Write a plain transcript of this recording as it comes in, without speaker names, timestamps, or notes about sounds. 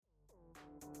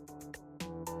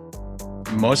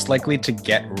Most likely to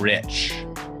get rich.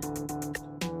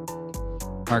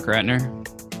 Mark Ratner.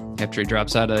 After he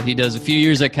drops out, he does a few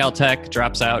years at Caltech,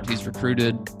 drops out. He's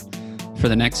recruited for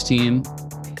the next team,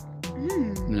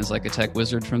 and is like a tech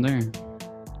wizard from there.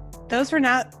 That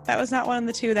was not one of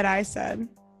the two that I said.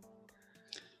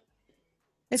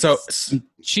 So I'm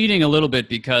cheating a little bit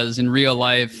because in real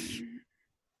life,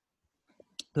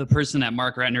 the person that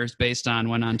Mark Ratner is based on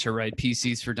went on to write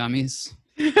PCs for Dummies.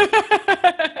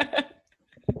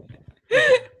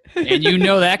 And you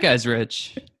know that guy's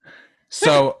rich.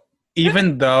 So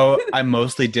even though I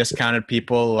mostly discounted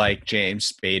people like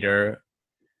James Spader,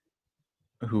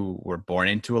 who were born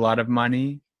into a lot of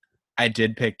money, I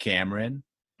did pick Cameron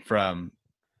from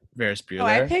Ferris Bueller. Oh,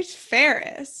 I picked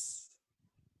Ferris.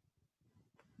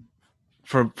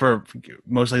 For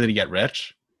most likely to get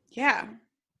rich. Yeah.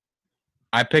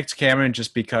 I picked Cameron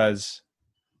just because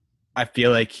I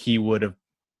feel like he would have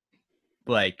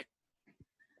like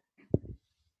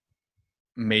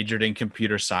majored in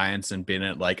computer science and been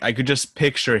at like, I could just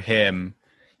picture him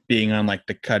being on like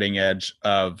the cutting edge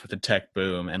of the tech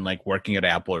boom and like working at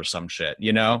Apple or some shit,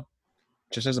 you know,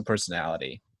 just as a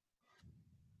personality.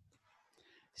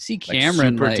 See Like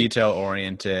Cameron, super like, detail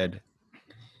oriented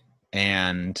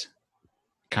and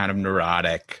kind of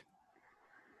neurotic,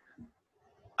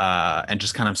 and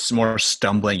just kind of more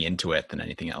stumbling into it than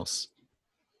anything else.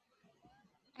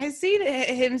 I see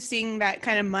him seeing that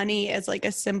kind of money as like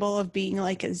a symbol of being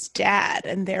like his dad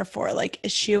and therefore like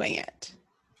eschewing it.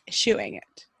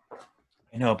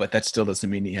 I know, but that still doesn't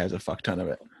mean he has a fuck ton of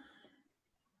it.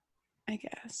 I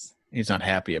guess. He's not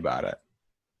happy about it.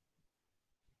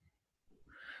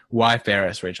 Why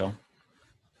Ferris, Rachel?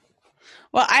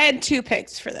 Well, I had two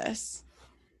picks for this.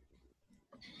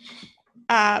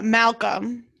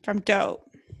 Malcolm from Dope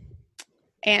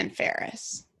and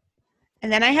Ferris. And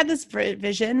then I had this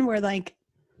vision where like,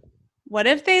 what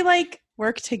if they like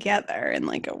work together in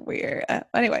like a weird,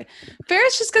 anyway,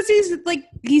 Ferris just because he's like,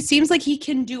 he seems like he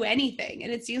can do anything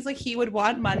and it seems like he would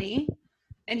want money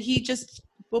and he just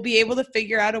will be able to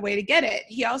figure out a way to get it.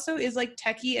 He also is like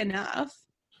techie enough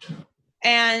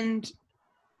and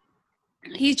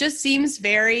he just seems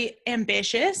very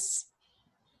ambitious.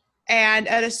 And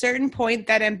at a certain point,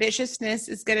 that ambitiousness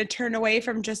is going to turn away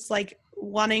from just like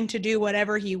wanting to do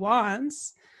whatever he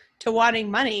wants to wanting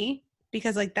money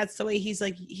because like that's the way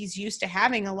he's used to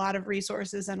having a lot of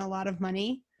resources and a lot of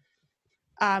money.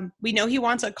 We know he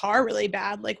wants a car really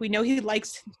bad. Like we know he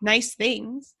likes nice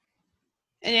things.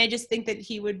 And I just think that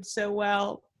he would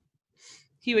do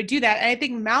that. And I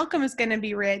think Malcolm is going to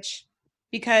be rich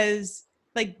because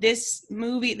like this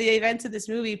movie, the events of this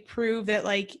movie prove that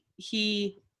like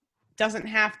he doesn't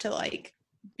have to like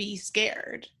be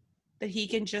scared, that he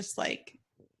can just like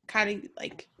kind of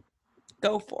like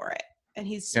go for it. And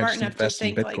he's smart enough to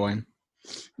think Bitcoin.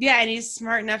 like, yeah, and he's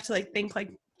smart enough to like think like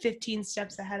 15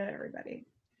 steps ahead of everybody.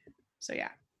 So yeah.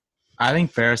 I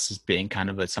think Ferris is being kind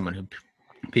of like someone who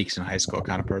peaks in high school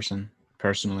kind of person,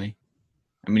 personally.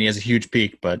 I mean, he has a huge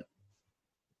peak, but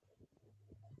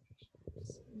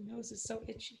My nose is so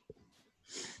itchy.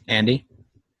 Andy?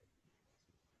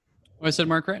 Oh, I said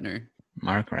Mark Ratner.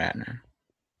 Mark Ratner.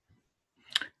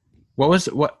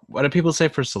 What do people say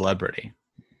for celebrity?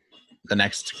 The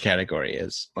next category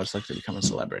is most likely to become a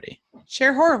celebrity.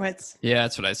 Cher Horowitz. Yeah,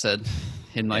 that's what I said.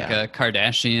 In like Yeah. a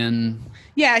Kardashian.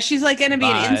 Yeah, she's like going to be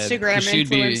an Vibe. Instagram She'd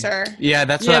be- influencer. Yeah,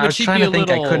 that's Yeah, what I but was she'd trying be to a think.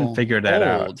 I little couldn't figure that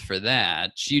out. old for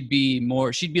that. She'd be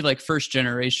like first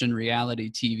generation reality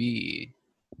TV.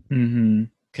 Mm-hmm.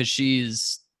 Because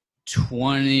she's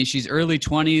 20, she's early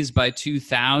 20s by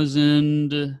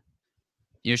 2000.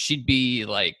 You know, she'd be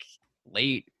like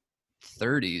late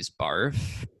 30s barf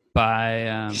by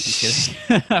I'm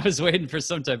kidding. I was waiting for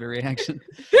some type of reaction.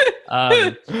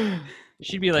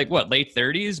 She'd be like what, late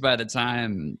 30s by the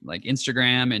time like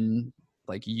Instagram and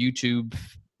like YouTube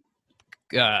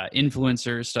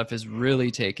influencer stuff is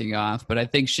really taking off. But I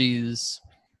think she's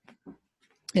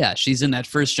in that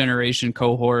first generation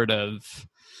cohort of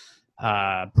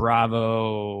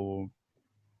Bravo,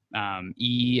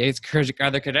 E.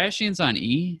 Are the Kardashians on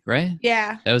E, right?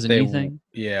 Yeah. That was an E thing.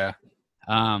 Yeah.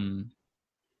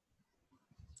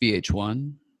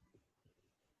 VH1,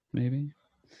 maybe.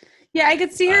 Yeah, I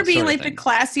could see her being sort of like the thing.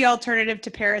 classy alternative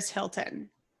to Paris Hilton.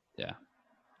 Yeah.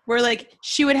 Where like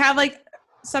she would have like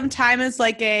some time as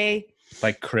like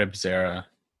Like Cribs era.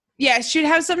 yeah, she'd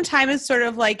have some time as sort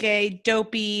of like a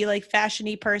dopey, like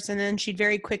fashion-y person, and she'd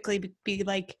very quickly be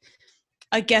like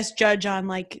a guest judge on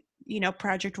like, you know,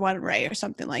 Project One Ray or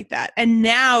something like that. And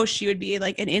now she would be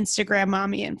like an Instagram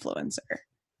mommy influencer.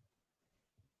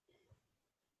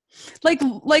 Like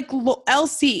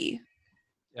LC.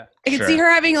 Yeah. I could see her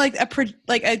having like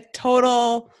a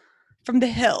total From the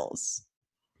Hills.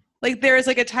 Like there was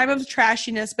like a time of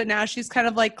trashiness, but now she's kind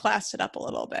of like classed it up a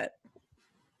little bit.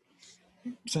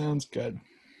 Sounds good.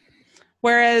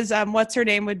 Whereas what's her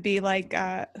name would be like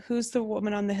who's the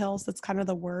woman on the hills that's kind of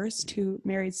the worst who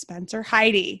married Spencer?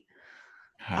 Heidi.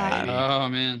 Oh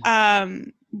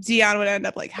man. Dion would end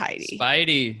up like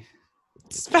Heidi.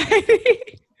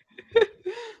 Spidey.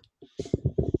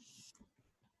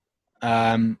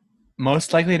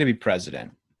 Most likely to be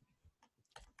president.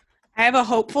 I have a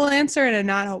hopeful answer and a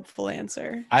not hopeful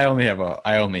answer. I only have a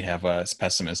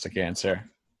pessimistic answer.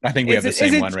 I think we have the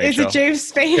same one, Rachel. Is it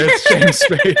James Spader? It's James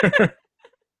Spader.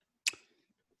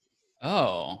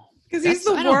 Oh, because he's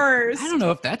the worst. I don't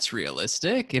know if that's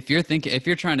realistic. If you're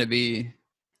trying to be,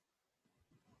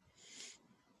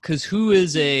 because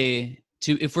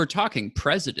if we're talking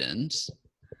president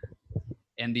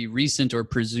and the recent or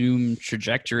presumed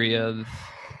trajectory of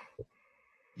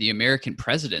the American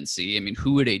presidency, I mean,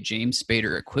 who would a James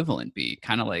Spader equivalent be?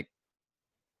 Kind of like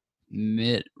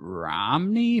Mitt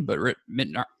Romney, but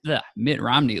Mitt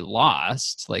Romney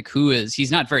lost. Like,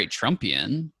 he's not very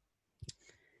Trumpian.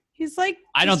 He's like,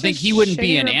 I don't think he wouldn't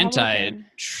be an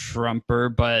anti-Trumper,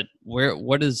 but I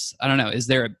don't know. Is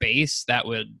there a base that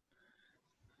would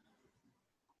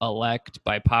elect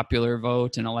by popular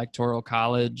vote in electoral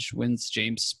college wins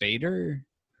James Spader?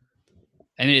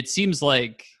 And it seems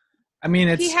like, I mean,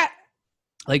 it's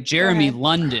like Jeremy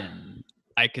London,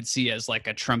 I could see as like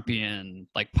a Trumpian,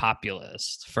 like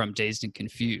populist from Dazed and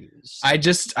Confused.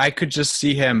 I could just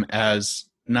see him as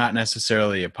not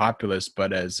necessarily a populist,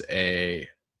 but as a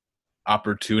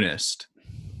opportunist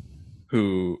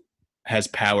who has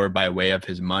power by way of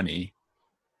his money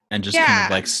and just kind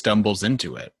of like stumbles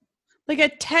into it. Like a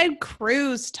Ted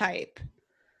Cruz type.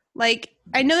 Like,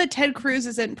 I know that Ted Cruz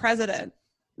isn't president,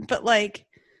 but like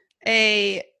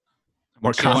a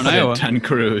more confident Ted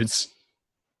Cruz.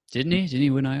 Didn't he? Didn't he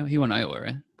win Iowa? He won Iowa,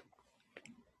 right?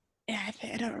 Yeah,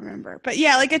 I don't remember. But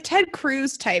yeah, like a Ted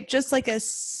Cruz type, just like a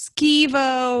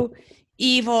skeevo,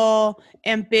 evil,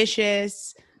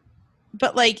 ambitious,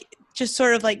 but like just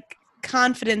sort of like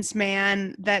confidence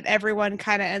man that everyone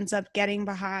kind of ends up getting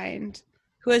behind,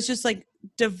 who is just like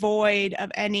devoid of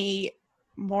any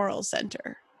moral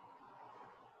center.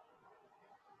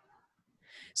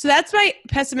 So that's my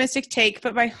pessimistic take,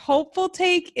 but my hopeful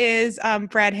take is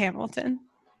Brad Hamilton.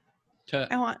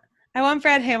 I want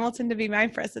Brad Hamilton to be my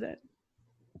president.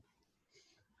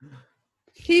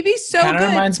 He'd be so good. Kind of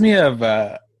reminds me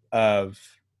of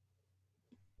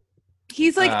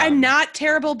he's like a not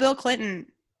terrible Bill Clinton.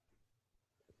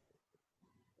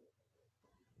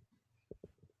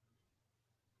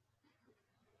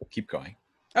 Keep going.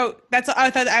 Oh, I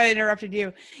thought I interrupted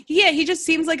you. Yeah, he just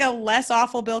seems like a less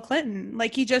awful Bill Clinton.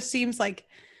 Like he just seems like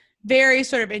very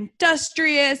sort of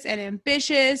industrious and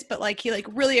ambitious, but like he like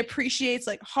really appreciates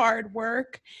like hard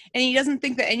work, and he doesn't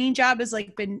think that any job has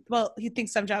like he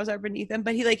thinks some jobs are beneath him,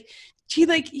 but he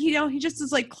just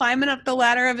is like climbing up the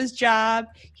ladder of his job.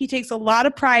 He takes a lot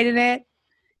of pride in it.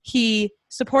 He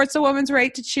supports a woman's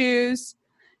right to choose.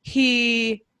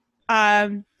 He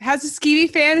has a skeevy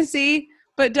fantasy,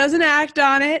 but doesn't act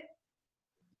on it.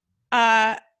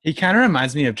 He kind of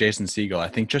reminds me of Jason Segel, I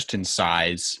think, just in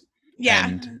size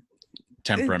and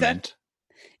temperament.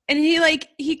 And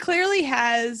he clearly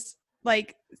has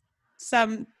like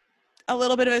a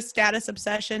little bit of a status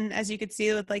obsession, as you could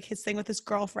see with like his thing with his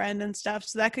girlfriend and stuff.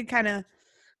 So that could kind of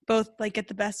both like get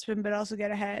the best of him, but also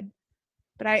get ahead.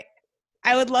 But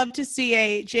I would love to see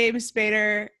a James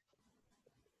Spader,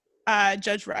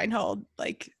 Judge Reinhold,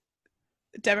 like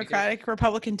Democratic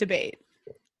Republican debate.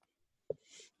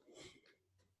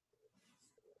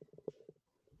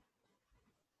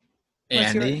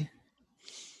 Andy?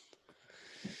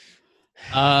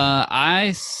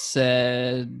 I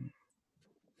said,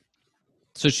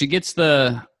 so she gets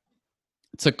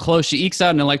she ekes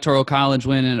out an electoral college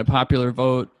win in a popular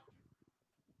vote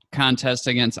contest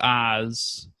against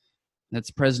Oz. That's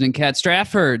President Kat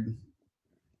Strafford.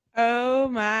 Oh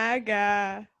my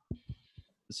God.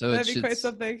 So that'd be quite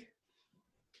something.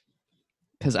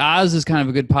 Because Oz is kind of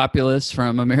a good populist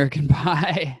from American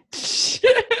Pie.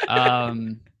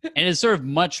 And it's sort of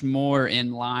much more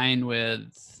in line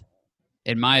with,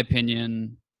 in my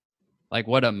opinion, like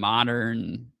what a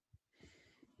modern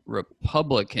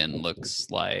Republican looks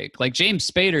like. Like James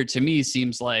Spader to me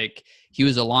seems like he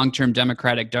was a long-term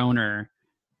Democratic donor,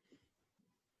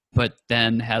 but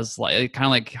then has like kind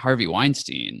of like Harvey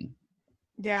Weinstein.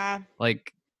 Yeah.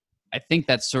 Like I think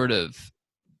that's sort of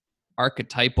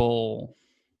archetypal,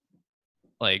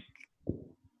 like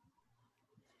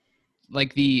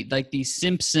like the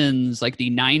Simpsons, like the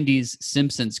 90s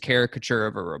Simpsons caricature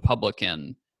of a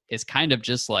Republican is kind of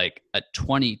just like a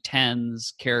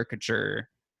 2010s caricature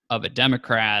of a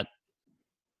Democrat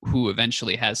who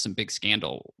eventually has some big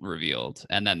scandal revealed,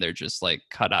 and then they're just like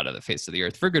cut out of the face of the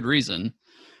earth for good reason.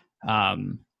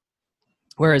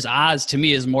 Whereas Oz to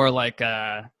me is more like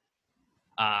a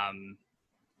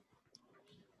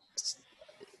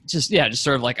just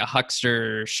sort of like a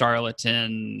huckster,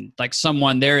 charlatan, like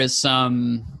someone there is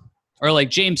some, or like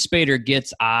James Spader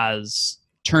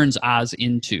turns Oz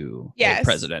into a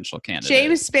presidential candidate.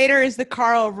 James Spader is the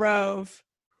Karl Rove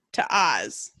to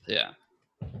Oz. Yeah.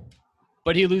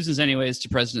 But he loses anyways to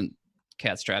President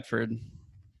Cat Stratford.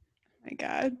 Oh my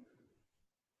God.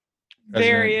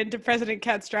 Very into President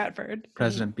Cat Stratford.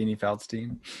 President Beanie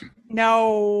Feldstein.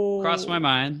 No. Crossed my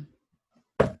mind.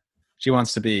 She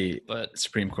wants to be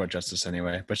Supreme Court Justice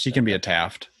anyway, but she can be a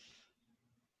Taft.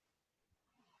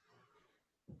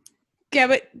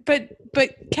 Yeah,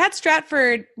 but Cat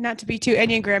Stratford, not to be too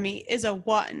Enneagrammy, is a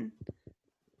 1.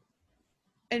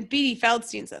 And Beanie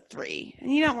Feldstein's a 3.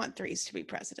 And you don't want 3s to be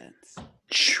presidents.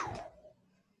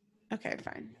 Okay,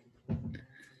 fine.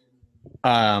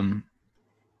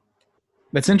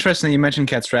 It's interesting that you mentioned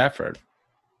Cat Stratford.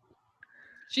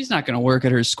 She's not going to work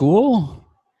at her school.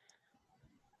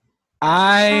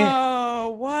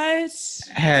 What?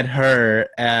 Had her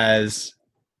as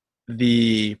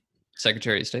the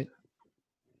Secretary of State.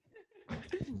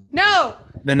 No.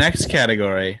 The next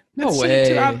category. No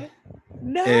way.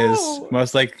 No. Is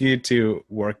most likely to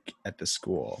work at the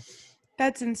school.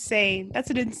 That's insane. That's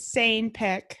an insane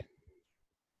pick.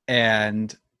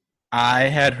 And I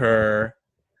had her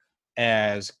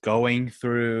as going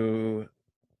through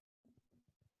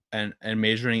and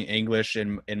majoring English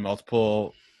in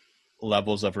multiple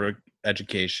levels of her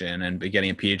education and getting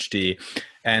a PhD,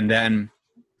 and then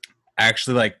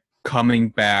actually like coming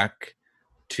back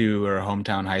to her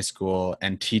hometown high school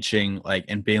and teaching like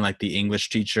and being like the English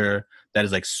teacher that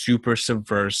is like super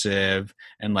subversive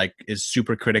and like is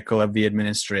super critical of the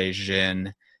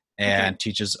administration and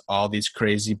teaches all these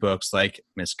crazy books like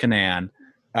Miss Canaan.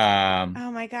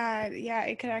 Oh my God. Yeah,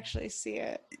 I could actually see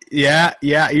it. Yeah,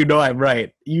 you know I'm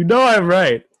right.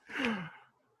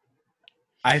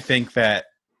 I think that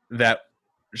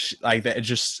like that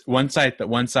just once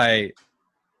I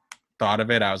thought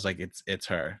of it, I was like, it's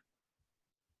her.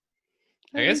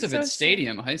 I guess if it's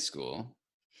Stadium High School.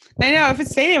 I know, if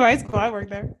it's Stadium High School, I work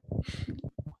there.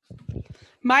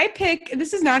 My pick,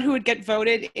 this is not who would get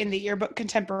voted in the yearbook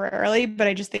contemporarily, but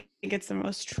I just think it's the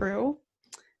most true.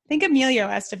 I think Emilio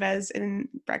Estevez in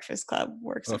Breakfast Club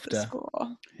works at the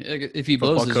school. If he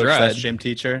blows his coach ride. / gym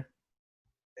teacher.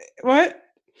 What?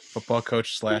 Football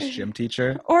coach / gym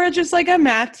teacher. Or just like a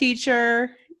math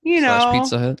teacher, you know.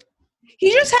 Pizza Hut.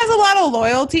 He just has a lot of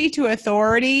loyalty to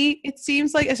authority. It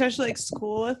seems like, especially like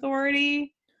school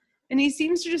authority. And he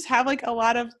seems to just have like a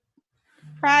lot of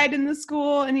pride in the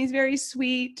school, and he's very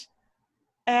sweet.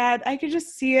 And I could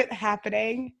just see it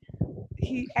happening.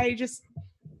 I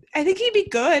think he'd be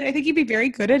good. I think he'd be very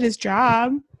good at his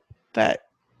job. But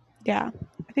yeah,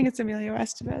 I think it's Emilio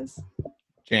Estevez.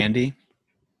 Jandy?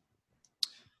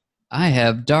 I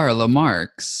have Darla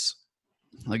Marks.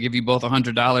 I'll give you both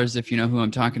 $100 if you know who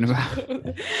I'm talking about.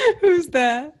 Who's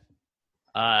that?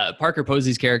 Parker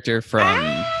Posey's character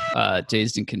from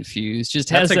Dazed and Confused just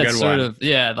has that sort of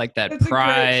like that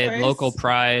pride, local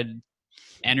pride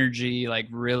energy, like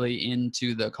really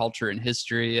into the culture and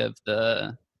history of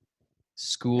the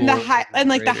school and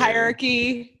the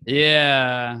hierarchy.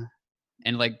 Yeah,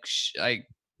 and like I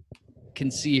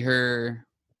can see her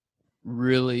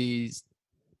really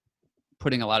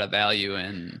putting a lot of value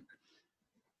in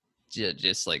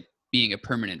just like being a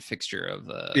permanent fixture of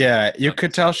the you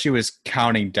could tell she was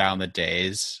counting down the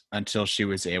days until she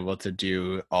was able to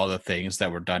do all the things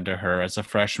that were done to her as a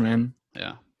freshman.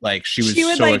 Like she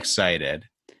was so excited.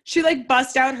 She like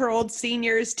bust out her old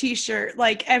seniors t-shirt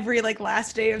like every like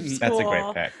last day of school. That's a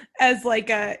great pick. As like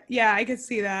I could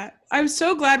see that. I'm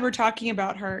so glad we're talking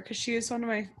about her because she is one of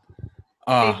my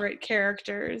favorite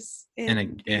characters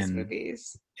in these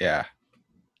movies. Yeah.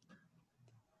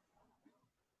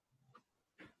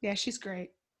 Yeah, she's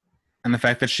great. And the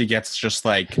fact that she gets just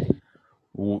like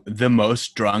the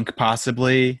most drunk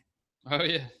possibly. Oh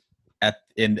yeah. At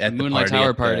the Moonlight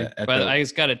Tower party. But I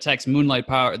just got a text. Moonlight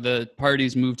Power. The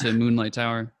party's moved to Moonlight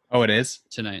Tower. Oh, it is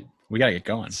tonight. We gotta get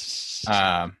going.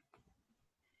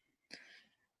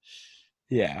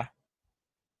 Yeah.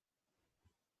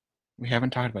 We haven't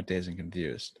talked about Dazed and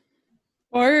Confused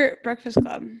or Breakfast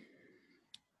Club.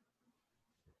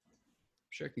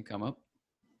 Sure, can come up.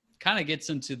 Kind of gets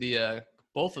into the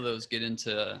both of those get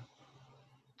into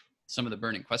some of the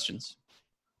burning questions.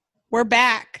 We're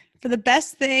back for the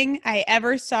best thing I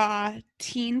ever saw,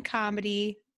 teen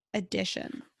comedy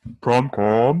edition.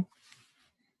 Prom-com.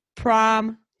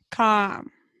 Prom-com.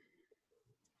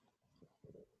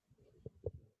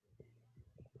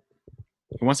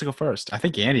 Who wants to go first? I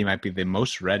think Andy might be the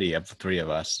most ready of the three of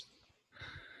us.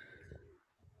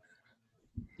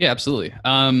 Yeah, absolutely.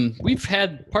 We've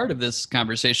had part of this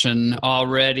conversation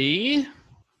already,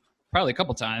 probably a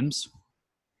couple times.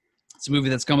 It's a movie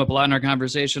that's come up a lot in our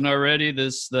conversation already. A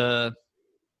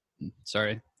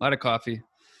lot of coffee.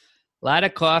 A lot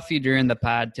of coffee during the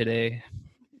pod today.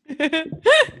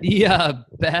 The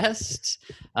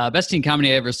best teen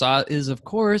comedy I ever saw is, of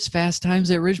course, Fast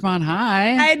Times at Ridgemont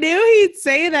High. I knew he'd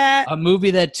say that. A movie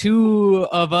that two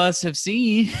of us have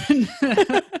seen.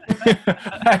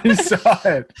 I saw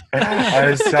it.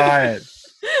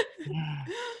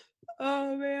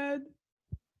 Oh, man.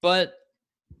 But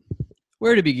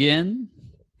where to begin?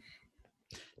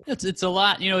 It's a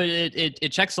lot.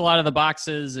 It checks a lot of the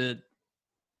boxes.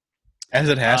 As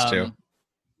it has to.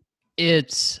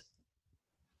 It's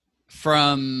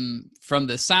from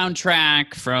the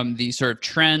soundtrack, from the sort of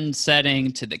trend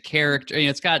setting to the character.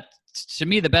 It's got, to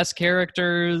me, the best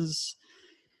characters.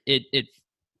 It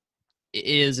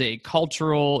is a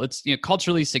cultural. It's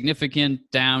culturally significant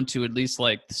down to at least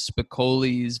like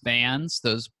Spicoli's vans,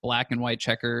 those black and white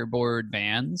checkerboard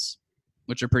vans,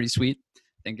 which are pretty sweet.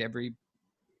 I think every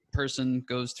person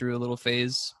goes through a little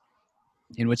phase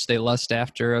in which they lust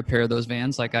after a pair of those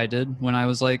vans, like I did when I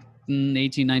was like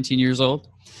 18, 19 years old.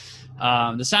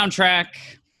 The soundtrack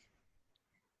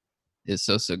is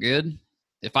so good.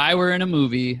 If I were in a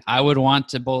movie, I would want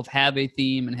to both have a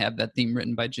theme and have that theme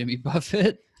written by Jimmy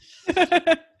Buffett.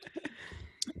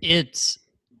 It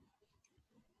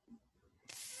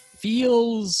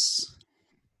feels...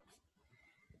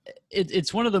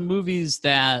 It's one of the movies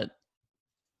that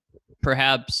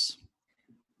perhaps,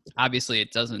 obviously,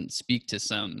 it doesn't speak to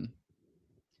some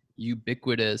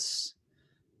ubiquitous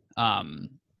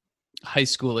high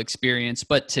school experience,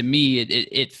 but to me,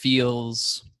 it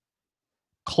feels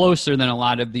closer than a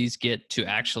lot of these get to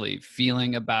actually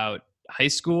feeling about high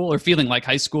school or feeling like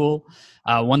high school.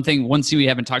 One scene we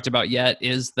haven't talked about yet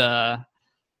is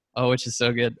which is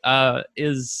so good,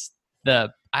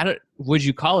 would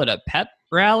you call it a pep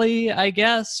rally, I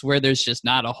guess, where there's just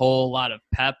not a whole lot of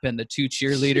pep and the two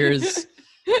cheerleaders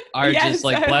are just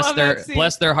like,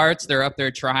 bless their hearts, they're up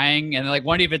there trying, and like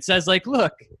one even says like,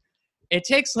 look, it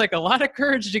takes like a lot of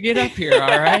courage to get up here,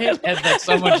 all right? And then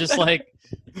someone just like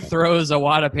throws a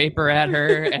wad of paper at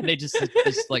her, and they just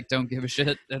like don't give a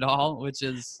shit at all, which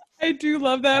is, I do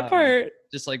love that part.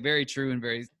 Just like very true and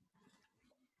very,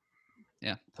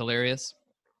 hilarious.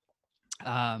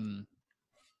 I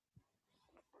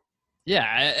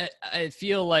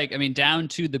feel like, down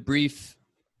to the brief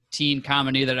teen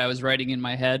comedy that I was writing in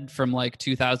my head from like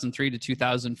 2003 to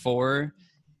 2004,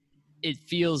 it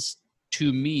feels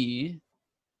to me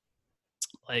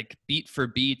like beat for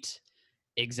beat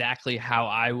exactly how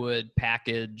I would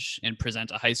package and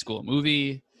present a high school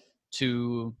movie,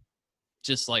 to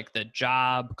just like the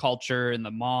job culture and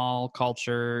the mall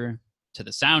culture, to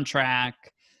the soundtrack,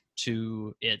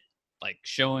 to it like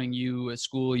showing you a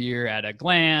school year at a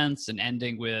glance and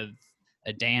ending with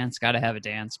a dance. Gotta have a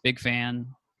dance. Big fan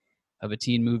of a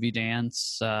teen movie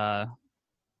dance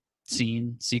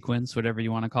scene, sequence, whatever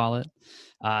you want to call it.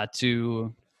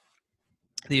 To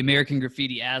the American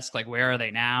Graffiti-esque, like, where are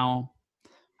they now?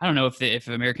 I don't know if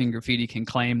American Graffiti can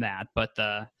claim that, but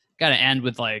gotta end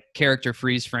with like character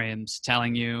freeze frames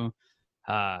telling you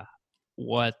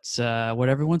what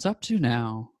everyone's up to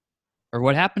now, or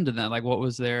what happened to them. Like, what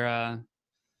was their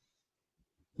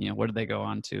what did they go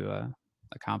on to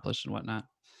accomplish and whatnot.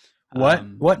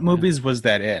 What movies was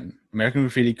that in? American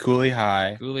Graffiti, Cooley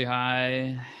High. Cooley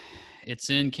High.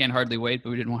 It's in Can't Hardly Wait, but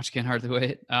we didn't watch Can't Hardly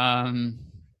Wait.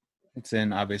 It's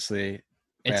in, obviously,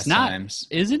 It's Fast not. Times.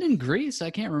 Is it in Grease? I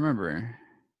can't remember.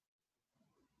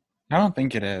 I don't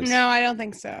think it is. No, I don't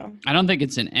think so. I don't think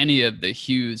it's in any of the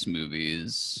Hughes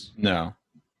movies. No.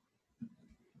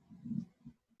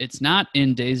 It's not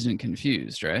in Dazed and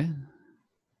Confused, right?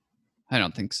 I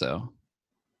don't think so.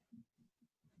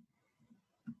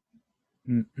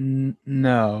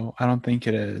 No, I don't think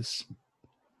it is.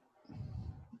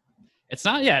 It's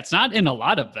not. Yeah, it's not in a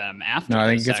lot of them after. No, I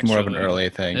think this, it's more of an actually. early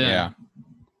thing. Yeah.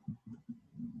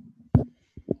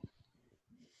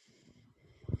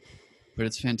 But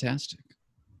it's fantastic.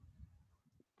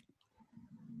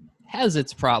 Has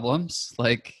its problems,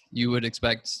 like you would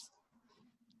expect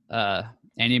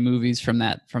any movies from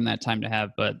that time to have,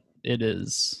 but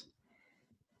it's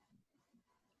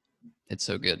It's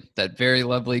so good. That very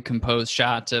lovely composed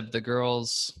shot of the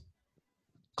girls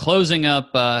closing up.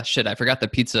 I forgot the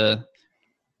pizza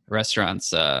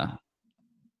restaurant's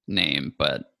name,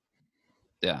 but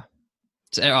yeah.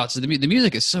 So the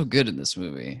music is so good in this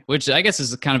movie, which I guess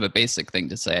is kind of a basic thing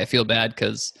to say. I feel bad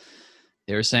because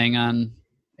they were saying on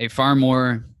a far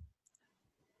more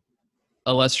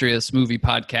illustrious movie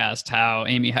podcast how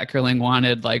Amy Heckerling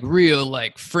wanted like real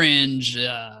like fringe,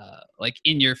 like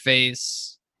in your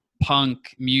face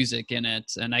punk music in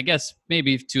it. And I guess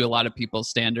maybe to a lot of people's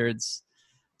standards,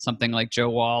 something like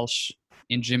Joe Walsh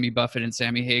in Jimmy Buffett and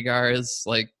Sammy Hagar is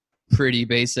like pretty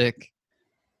basic,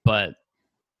 but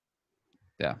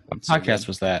yeah. What podcast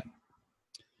was that?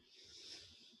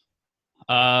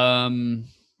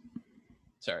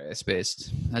 Sorry, I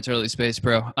spaced. I totally spaced,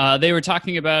 bro. They were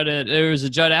talking about it. There was a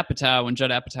Judd Apatow when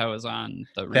Judd Apatow was on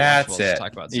the That's it.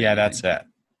 Talk about yeah, that's it.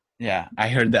 Yeah, I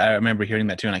heard that. I remember hearing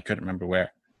that too, and I couldn't remember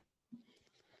where.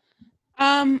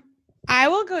 I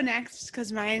will go next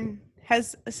because mine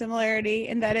has a similarity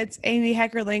in that it's Amy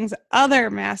Heckerling's other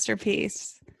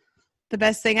masterpiece. The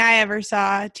best thing I ever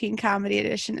saw, teen comedy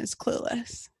edition, is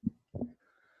Clueless.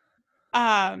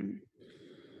 And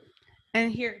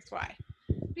here's why.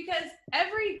 Because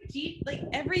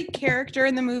every character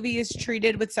in the movie is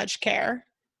treated with such care.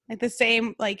 Like the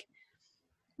same, like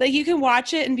you can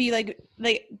watch it and be like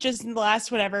just in the last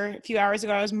few hours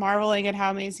ago, I was marveling at how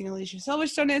amazing Alicia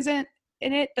Silverstone is in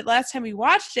it. But last time we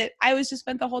watched it, I was just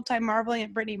spent the whole time marveling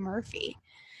at Brittany Murphy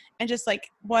and just like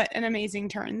what an amazing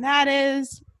turn that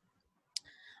is.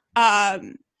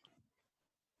 I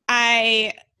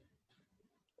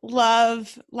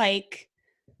love like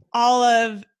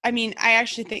I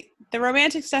actually think the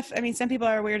romantic stuff, some people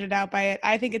are weirded out by it.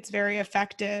 I think it's very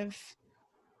effective.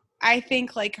 I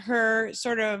think like her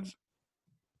sort of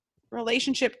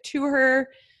relationship to her,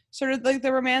 sort of like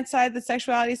the romance side, the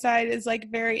sexuality side is like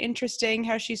very interesting,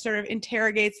 how she sort of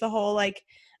interrogates the whole like,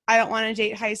 I don't want to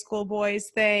date high school boys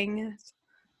thing.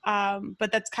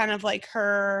 But that's kind of like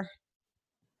her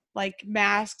like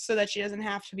mask so that she doesn't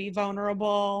have to be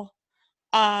vulnerable.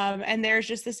 And there's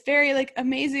just this very like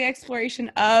amazing exploration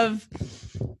of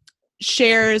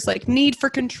Cher's like need for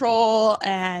control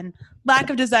and lack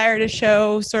of desire to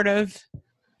show sort of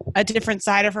a different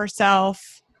side of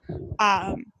herself.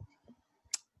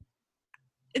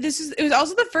 It was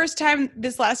also the first time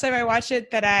this last time I watched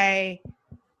it that I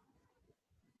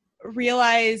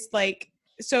realized like,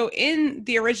 so in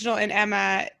the original in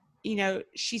Emma,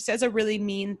 she says a really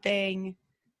mean thing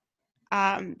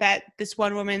that this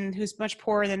one woman who's much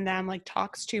poorer than them like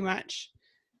talks too much,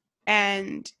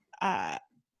 and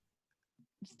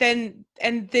the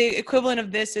equivalent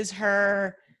of this is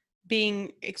her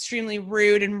being extremely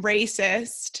rude and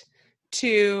racist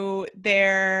to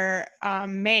their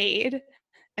maid,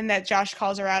 and that Josh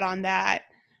calls her out on that.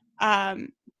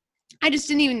 I just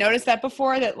didn't even notice that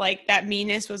before, that like that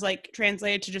meanness was like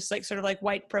translated to just like sort of like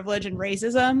white privilege and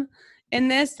racism in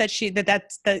this, that's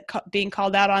being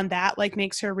called out on that like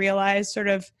makes her realize sort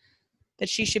of that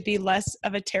she should be less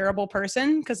of a terrible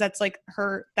person, because that's like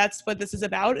that's what this is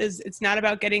about. Is it's not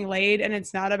about getting laid, and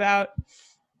it's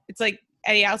like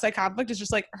any outside conflict is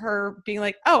just like her being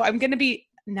like, oh, I'm gonna be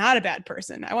not a bad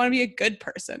person, I want to be a good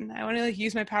person, I want to like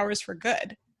use my powers for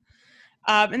good.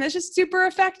 And that's just super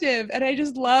effective. And I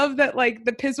just love that like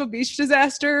the Pismo Beach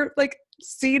disaster like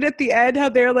scene at the end, how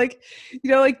they're like,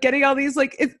 like getting all these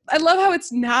like, I love how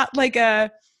it's not like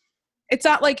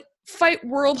fight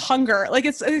world hunger. Like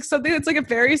it's something that's like a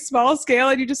very small scale,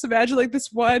 and you just imagine like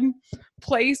this one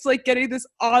place like getting this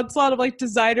onslaught of like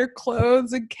designer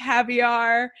clothes and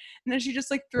caviar, and then she just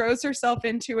like throws herself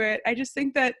into it. I just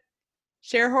think that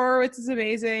Cher Horowitz is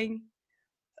amazing.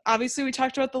 Obviously, we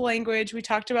talked about the language. We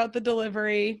talked about the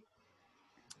delivery.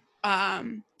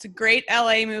 It's a great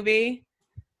LA movie.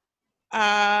 Be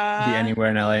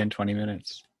anywhere in LA in 20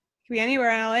 minutes. Be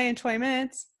anywhere in LA in 20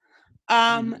 minutes.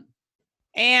 And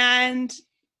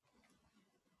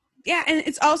yeah, and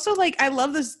it's also like, I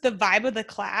love the vibe of the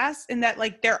class, in that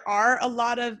like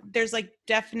there's like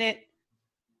definite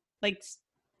like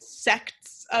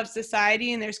sects of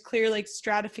society, and there's clear like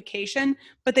stratification,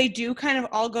 but they do kind of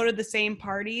all go to the same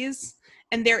parties,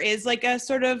 and there is like a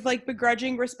sort of like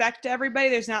begrudging respect to everybody.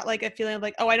 There's not like a feeling of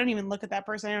like, oh, I don't even look at that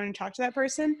person, I don't even talk to that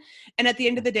person. And at the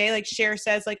end of the day, like Cher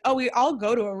says like, oh, we all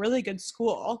go to a really good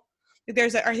school.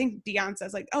 Like I think Dion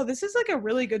says like, oh, this is like a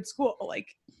really good school, like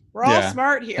we're all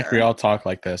smart here, like we all talk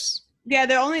like this. Yeah,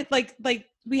 they're only like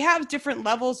we have different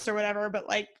levels or whatever, but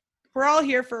like we're all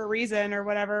here for a reason or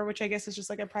whatever, which I guess is just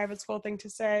like a private school thing to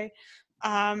say.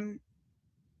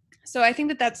 So I think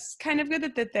that that's kind of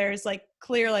good that there's like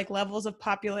clear like levels of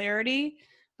popularity,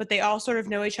 but they all sort of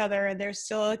know each other, and there's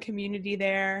still a community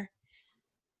there.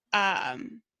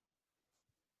 And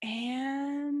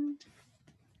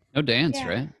No dance, yeah.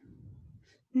 right?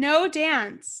 No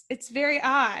dance. It's very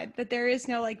odd that there is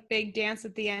no like big dance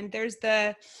at the end. There's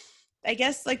I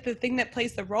guess like the thing that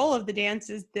plays the role of the dance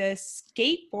is the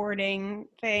skateboarding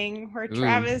thing where Ooh.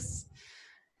 Travis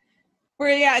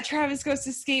goes to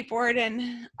skateboard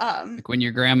and Like when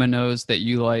your grandma knows that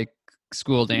you like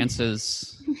school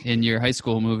dances in your high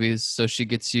school movies, so she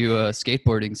gets you a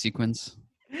skateboarding sequence.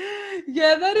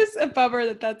 yeah, that is a bummer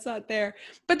that that's not there.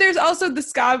 But there's also the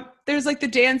ska. There's like the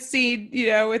dance scene,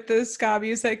 with the ska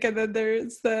music, and then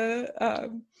there's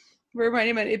the where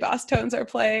Mighty Mighty Boss Tones are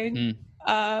playing.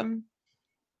 And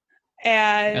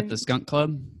At the Skunk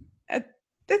Club?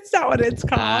 That's not what it's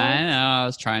called. I know. I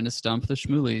was trying to stump the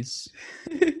schmoolies.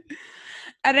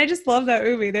 And I just love that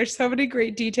movie. There's so many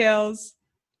great details.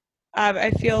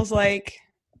 It feels like,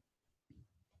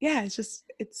 yeah,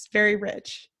 it's very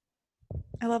rich.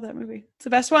 I love that movie. It's the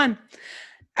best one.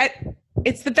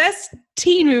 It's the best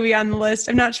teen movie on the list.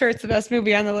 I'm not sure it's the best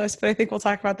movie on the list, but I think we'll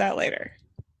talk about that later.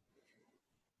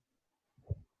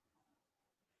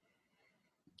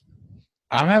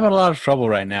 I'm having a lot of trouble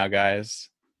right now, guys.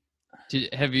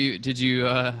 Have you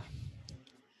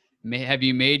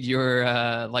made your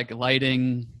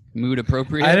lighting mood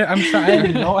appropriate? I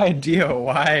have no idea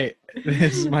why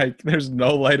there's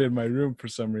no light in my room for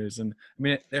some reason. I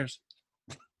mean,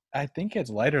 I think it's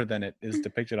lighter than it is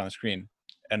depicted on screen,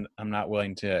 and I'm not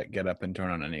willing to get up and turn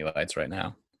on any lights right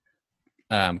now,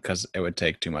 because it would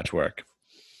take too much work.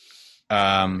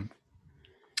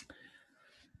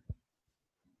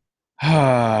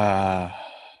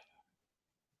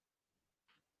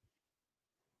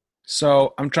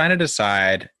 So I'm trying to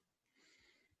decide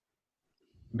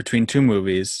between two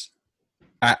movies.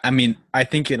 I mean, I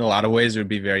think in a lot of ways it would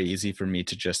be very easy for me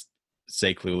to just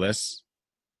say Clueless,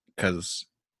 because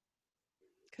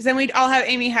then we'd all have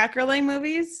Amy Heckerling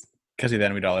movies.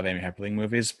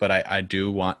 But I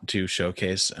do want to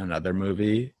showcase another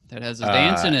movie that has a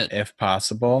dance in it, if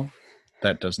possible.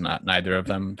 That does not. Neither of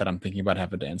them that I'm thinking about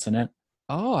have a dance in it.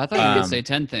 Oh, I thought you could say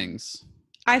 10 Things.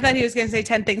 I thought he was going to say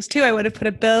 10 Things too. I would have put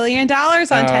 $1 billion on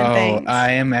 10 Things.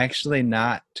 I am actually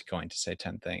not going to say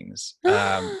 10 Things.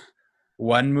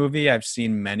 One movie I've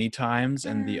seen many times,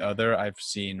 and the other I've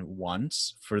seen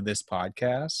once for this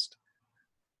podcast.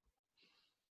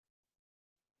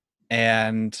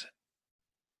 And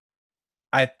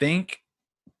I think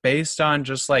based on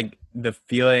just like the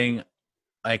feeling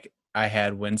like I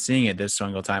had when seeing it this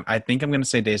single time, I think I'm going to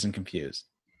say Dazed and Confused.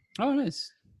 Oh,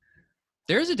 nice.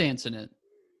 There's a dance in it.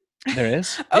 There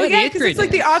is? Oh, yeah, because it's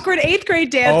like the awkward 8th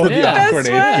grade dance. Oh, the awkward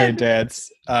 8th grade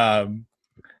dance.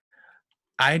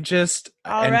 I just,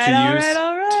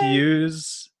 to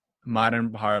use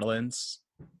modern parlance,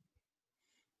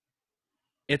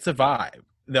 it's a vibe.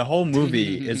 The whole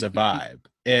movie is a vibe.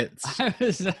 I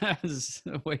was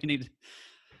waiting.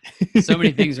 So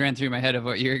many things ran through my head of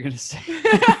what you were going to say.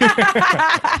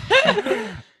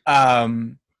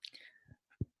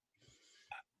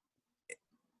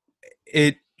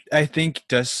 It, I think,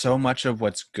 does so much of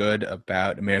what's good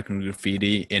about American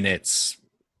Graffiti in its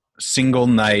single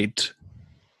night,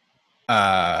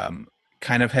 kind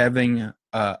of having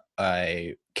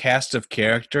a cast of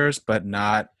characters, but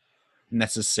not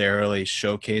necessarily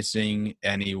showcasing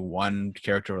any one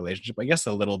character relationship. I guess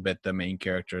a little bit the main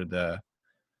character,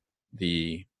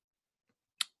 the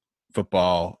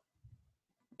football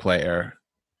player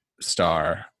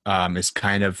star, is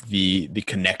kind of the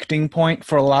connecting point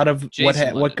for a lot of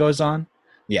what goes on.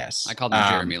 Yes. I called him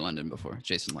Jeremy London before.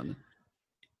 Jason London.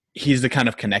 He's the kind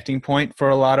of connecting point for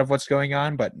a lot of what's going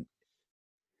on, but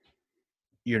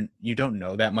you don't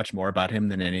know that much more about him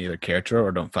than any other character,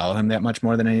 or don't follow him that much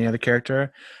more than any other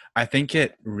character. I think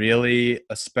it really,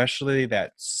 especially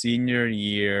that senior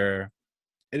year,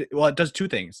 it does two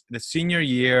things. The senior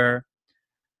year,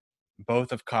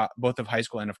 both of high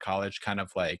school and of college, kind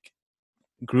of like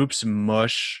groups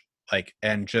mush, like,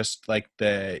 and just like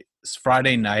the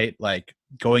Friday night, like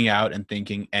going out and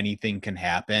thinking anything can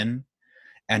happen,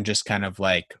 and just kind of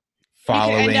like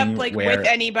following, you can end up like with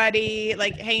anybody,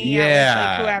 like hanging out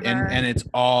with like whoever, and it's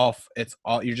all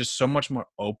you're just so much more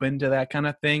open to that kind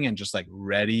of thing, and just like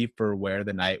ready for where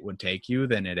the night would take you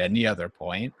than at any other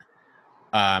point.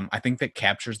 I think that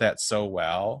captures that so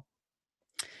well.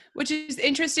 Which is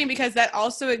interesting because that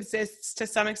also exists to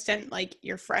some extent like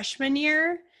your freshman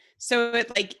year. So it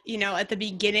like, at the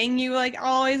beginning you like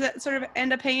always sort of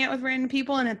end up hanging out with random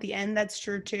people, and at the end that's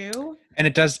true too. And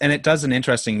it does an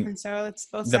interesting. And so it's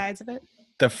both sides of it.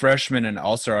 The freshmen and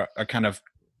also are kind of,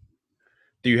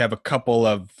 do you have a couple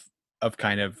of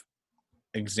kind of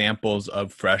examples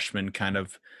of freshmen kind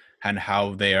of and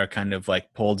how they are kind of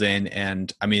like pulled in.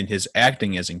 And I mean, his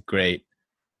acting isn't great.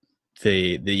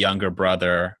 The younger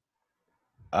brother,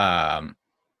 but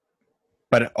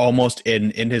almost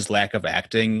in his lack of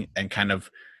acting and kind of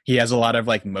he has a lot of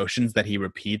like motions that he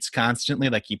repeats constantly,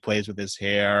 like he plays with his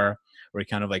hair or he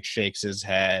kind of like shakes his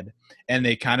head, and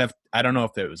they kind of, I don't know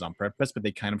if it was on purpose, but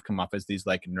they kind of come off as these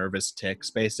like nervous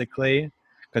tics basically,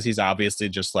 because he's obviously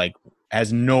just like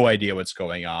has no idea what's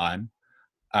going on.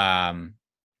 And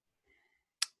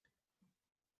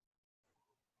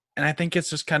I think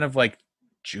it's just kind of like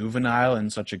juvenile in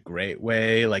such a great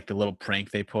way, like the little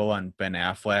prank they pull on Ben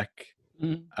Affleck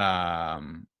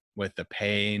with the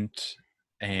paint,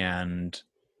 and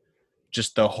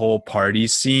just the whole party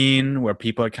scene where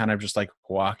people are kind of just like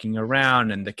walking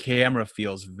around and the camera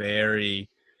feels very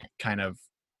kind of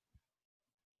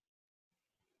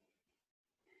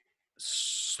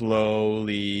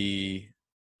slowly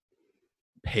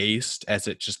paced as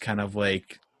it just kind of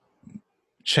like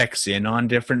checks in on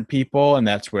different people, and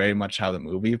that's very much how the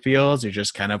movie feels. You're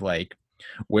just kind of like,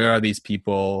 where are these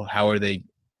people? How are they?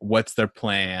 What's their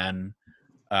plan?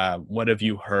 What have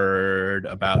you heard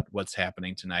about what's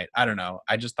happening tonight? I don't know.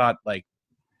 I just thought like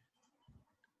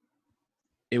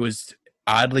it was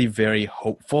oddly very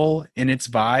hopeful in its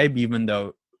vibe, even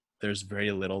though there's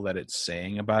very little that it's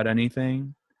saying about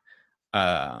anything.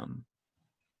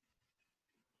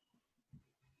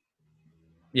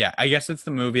 Yeah, I guess it's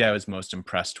the movie I was most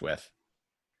impressed with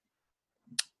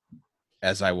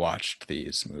as I watched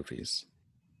these movies.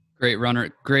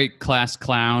 Great class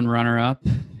clown runner-up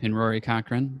in Rory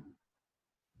Cochrane.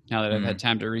 Now that I've had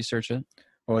time to research it.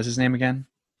 What was his name again?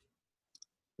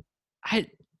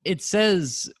 It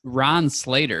says Ron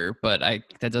Slater, but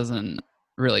that doesn't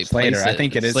really Slater. place it. I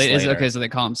think it is Slater. Okay, so they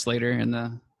call him Slater in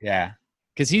the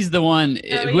because he's the one.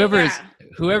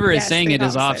 Whoever is saying it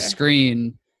is off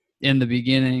screen in the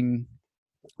beginning,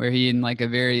 where he in like a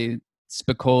very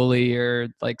Spicoli or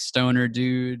like stoner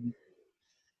dude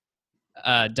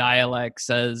dialect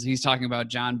says he's talking about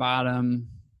John Bottom.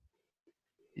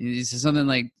 He says something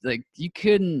like you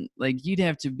couldn't, like, you'd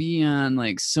have to be on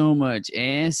like so much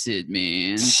acid,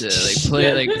 man, to like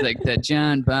play like that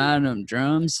John Bottom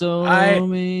drum solo,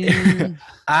 man.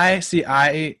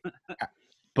 I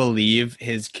believe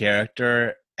his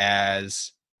character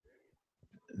as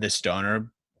the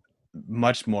stoner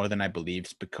much more than I believe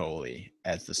Spicoli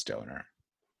as the stoner.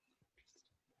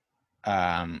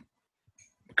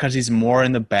 Because he's more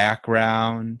in the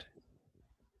background.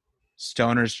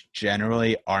 Stoners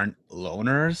generally aren't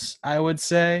loners, I would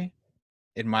say,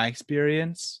 in my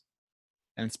experience.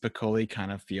 And Spicoli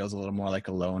kind of feels a little more like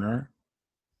a loner.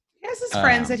 He has his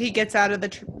friends that he gets out of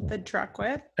the truck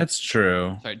with. That's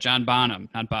true. Sorry, John Bonham,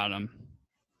 not Bottom.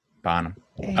 Bonham.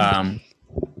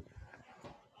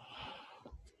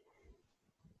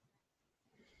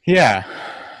 Yeah.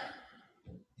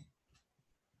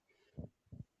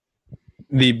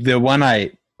 The one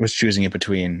I was choosing it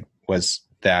between was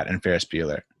that and Ferris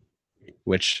Bueller,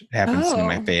 which happens to be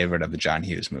my favorite of the John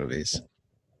Hughes movies.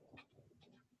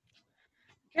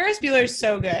 Ferris Bueller is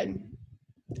so good.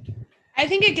 I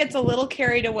think it gets a little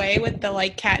carried away with the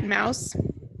like cat and mouse.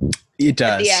 It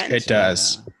does. It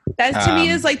does. That to me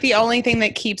is like the only thing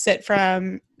that keeps it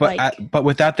from. But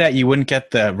without that, you wouldn't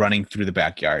get the running through the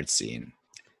backyard scene.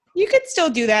 You could still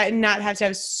do that and not have to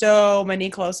have so many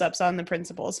close-ups on the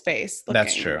principal's face.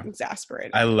 That's true.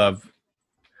 Exasperated.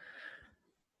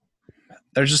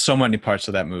 There's just so many parts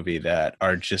of that movie that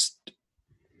are just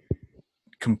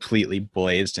completely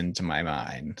blazed into my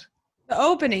mind. The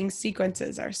opening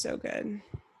sequences are so good.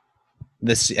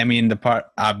 The part,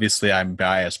 obviously I'm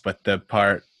biased, but the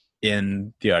part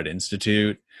in the Art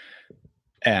Institute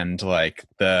and like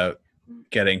the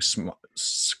getting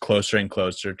closer and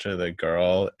closer to the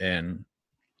girl in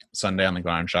Sunday on the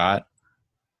Ground Shot.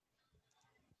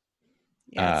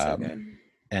 Yeah, so good.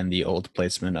 And the old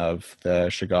placement of the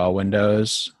Chagall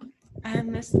windows. I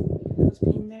miss those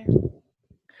being there.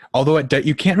 Although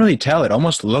you can't really tell. It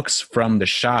almost looks from the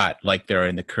shot like they're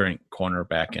in the current corner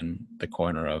back in the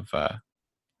corner of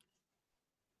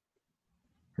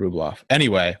Rubloff.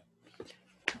 Anyway,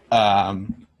 yeah,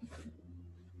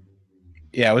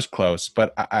 it was close,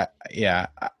 but I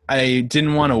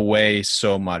didn't want to weigh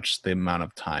so much the number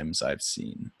of times I've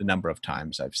seen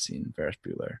Ferris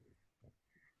Bueller,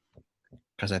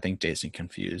 because I think Dazed and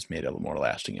Confused made a more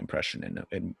lasting impression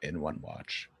in one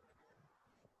watch.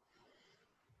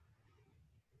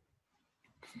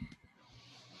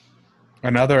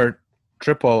 Another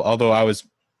triple, although I was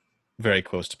very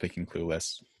close to picking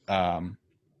Clueless. 3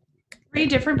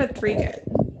 different, but 3 good.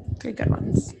 3 good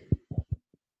ones.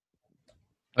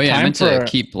 Oh yeah, I Time meant to for-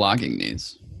 keep logging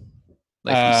these.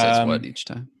 Like who says what each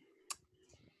time.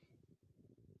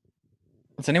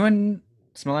 Does anyone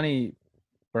smell any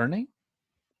burning?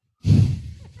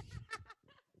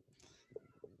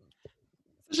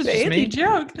 Such an Just Andy me?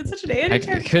 joke. That's such an Andy I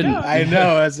joke. couldn't- I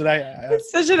know. That's what I.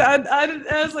 It's such an.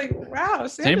 I was like, wow.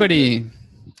 Is anybody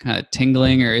kind of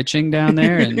tingling or itching down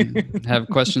there and have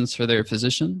questions for their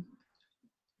physician?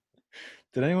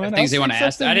 Did anyone? Things they else want to think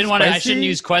ask. I something didn't want to. I shouldn't spicy?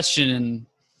 use question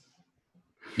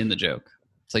in the joke.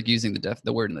 It's like using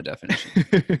the word in the definition.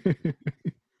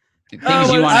 Things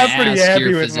well, you want to I'm pretty ask happy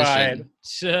your with physician.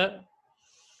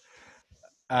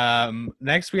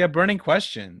 Next, we have burning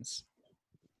questions.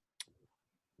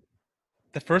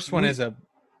 The first one is a.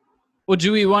 Well,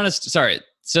 do we want to? Sorry.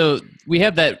 So we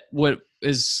have that. What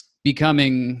is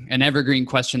becoming an evergreen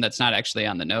question that's not actually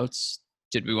on the notes?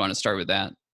 Did we want to start with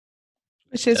that?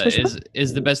 Which is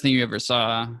Is the best thing you ever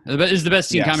saw? Is the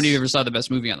best teen Yes. comedy you ever saw the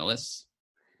best movie on the list?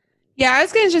 Yeah, I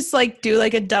was gonna just like do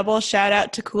like a double shout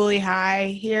out to Cooley High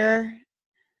here.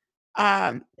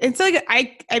 It's like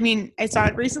I mean I saw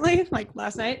it recently, like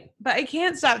last night, but I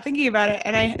can't stop thinking about it,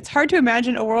 and it's hard to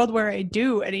imagine a world where I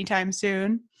do anytime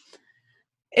soon.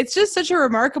 It's just such a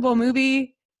remarkable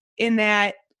movie in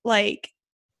that like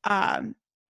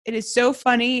it is so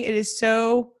funny, it is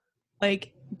so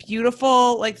like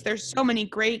beautiful, like there's so many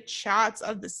great shots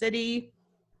of the city.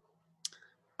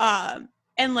 And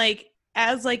like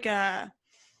as like a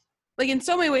like in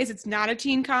so many ways it's not a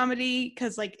teen comedy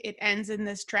because like it ends in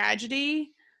this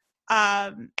tragedy.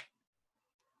 And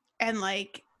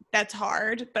like that's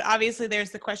hard, but obviously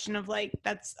there's the question of like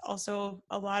that's also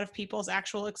a lot of people's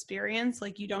actual experience.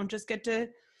 Like you don't just get to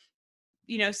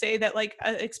say that like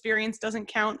an experience doesn't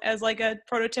count as like a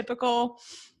prototypical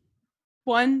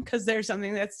one because there's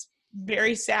something that's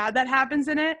very sad that happens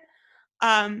in it.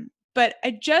 But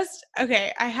I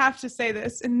have to say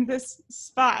this in this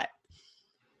spot.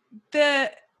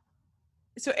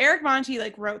 So Eric Monti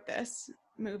like wrote this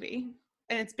movie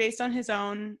and it's based on his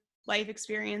own life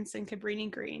experience in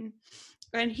Cabrini Green.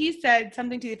 And he said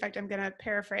something to the effect, I'm going to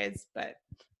paraphrase, but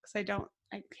because I don't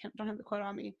have the quote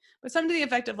on me, but something to the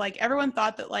effect of like, everyone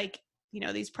thought that like,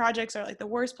 these projects are like the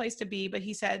worst place to be. But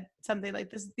he said something like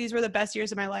this, these were the best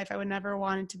years of my life. I would never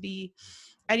want it to be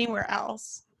anywhere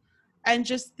else. And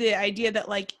just the idea that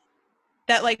like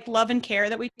love and care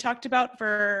that we talked about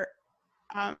for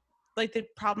like the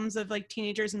problems of like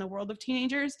teenagers in the world of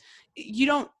teenagers, you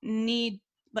don't need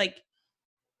like,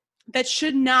 that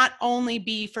should not only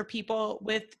be for people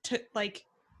with like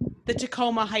the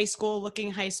Tacoma high school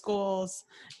looking high schools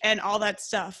and all that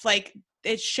stuff. Like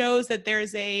it shows that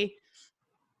there's a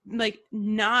like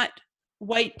not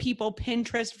white people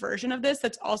Pinterest version of this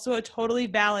that's also a totally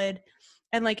valid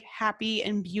and like happy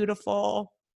and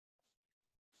beautiful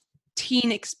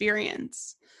teen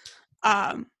experience,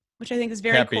 which I think is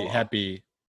very cool. Happy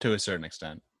to a certain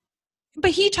extent.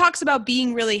 But he talks about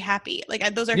being really happy.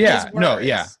 Like those are Yeah, his words. no,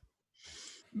 yeah.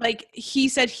 Like he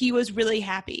said he was really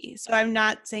happy. So I'm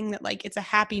not saying that like it's a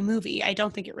happy movie. I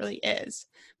don't think it really is.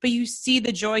 But you see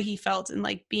the joy he felt in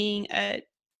like being a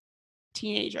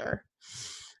teenager.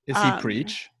 Is he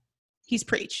preach? He's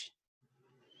preach.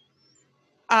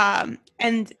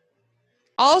 And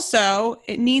also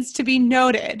it needs to be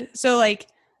noted. So like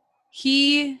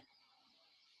he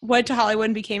went to Hollywood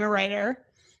and became a writer,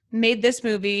 made this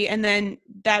movie, and then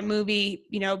that movie,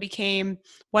 became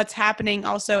What's Happening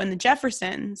also in the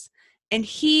Jeffersons. And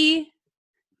he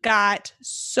got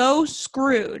so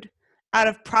screwed out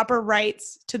of proper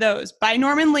rights to those by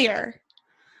Norman Lear.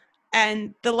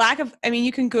 And the lack of,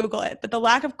 you can Google it, but the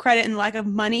lack of credit and lack of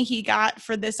money he got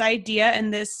for this idea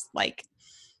and this like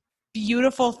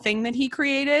beautiful thing that he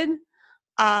created.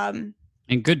 And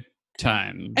Good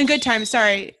Times. And Good Times,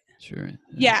 sorry. Sure.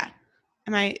 Yeah.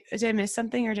 Did I miss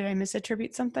something or did I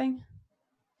misattribute something?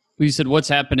 Well, you said What's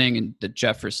Happening in the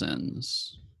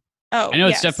Jeffersons. Oh, I know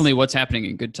yes. it's definitely What's Happening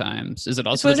in Good Times. Is it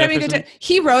also What's the Happening in Jeffersons? Good Times?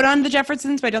 He wrote on the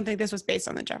Jeffersons, but I don't think this was based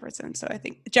on the Jeffersons. So I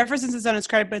think Jeffersons is on his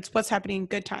credit, but it's What's Happening in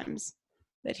Good Times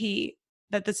that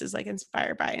this is like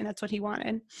inspired by, and that's what he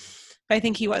wanted. But I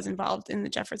think he was involved in the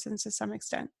Jeffersons to some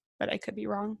extent, but I could be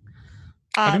wrong.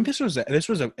 I think I was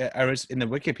in the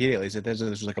Wikipedia at least. This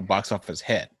was like a box office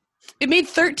hit. It made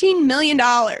 $13 million.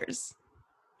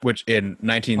 Which in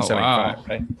 1975, wow.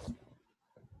 right?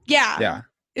 Yeah. Yeah.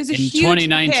 It was a In huge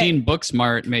 2019, hit.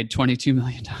 Booksmart made $22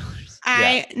 million.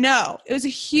 I know. It was a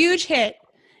huge hit.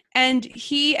 And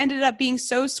he ended up being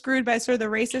so screwed by sort of the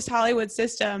racist Hollywood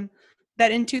system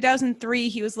that in 2003,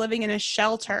 he was living in a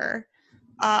shelter,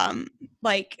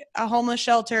 like a homeless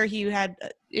shelter. He had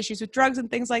issues with drugs and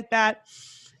things like that.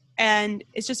 And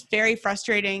it's just very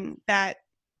frustrating that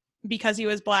because he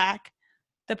was Black,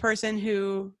 the person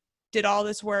who did all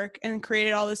this work and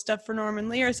created all this stuff for Norman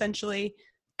Lear essentially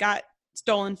got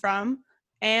stolen from.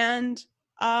 And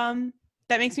that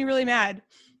makes me really mad.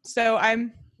 So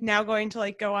I'm now going to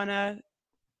like go on a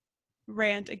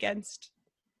rant against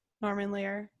Norman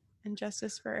Lear and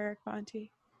justice for Eric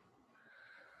Monti.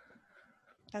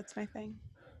 That's my thing.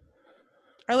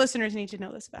 Our listeners need to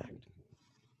know this fact.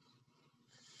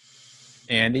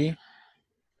 Andy?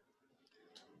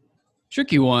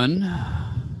 Tricky one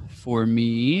for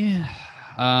me.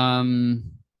 I'd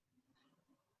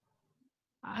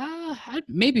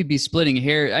maybe be splitting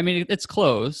hair. I mean, it's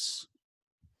close.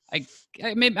 I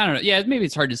don't know. Yeah, maybe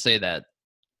it's hard to say that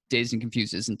Dazed and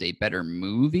Confused isn't a better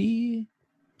movie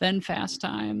than Fast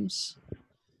Times.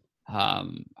 I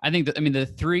think that, I mean, the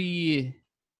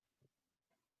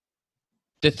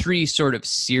three sort of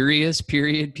serious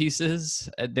period pieces,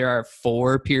 there are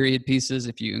 4 period pieces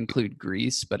if you include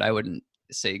Grease, but I wouldn't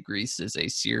say Grease is a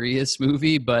serious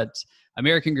movie. But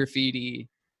American Graffiti,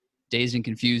 Dazed and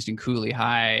Confused, and Cooley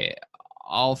High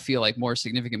all feel like more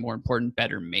significant, more important,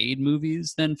 better made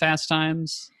movies than Fast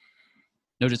Times.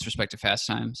 No disrespect to Fast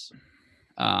Times.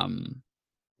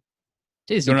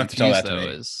 Dazed You don't and have to tell Confused, that to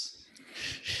though, me. is...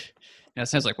 Yeah, it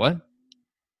sounds like what?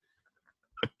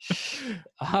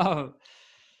 Oh,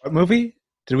 What movie?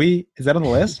 Is that on the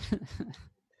list?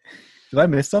 Did I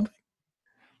miss something?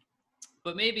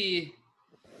 but maybe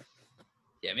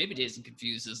Dazed and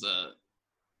Confused is a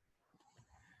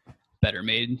better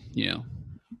made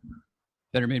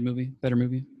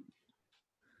movie.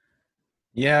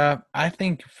 Yeah, I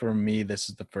think for me, this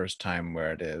is the first time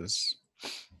where it is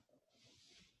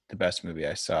the best movie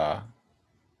I saw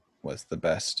was the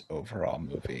best overall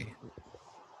movie.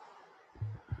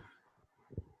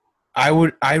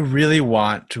 I really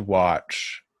want to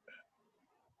watch,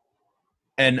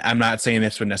 and I'm not saying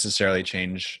this would necessarily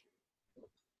change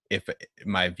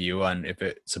my view on if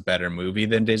it's a better movie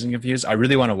than Dazed and Confused. I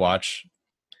really want to watch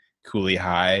Cooley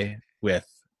High with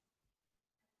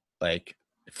like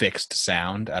fixed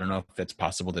sound. I don't know if it's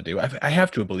possible to do. I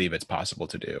have to believe it's possible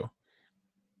to do.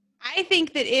 I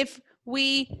think that if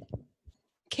we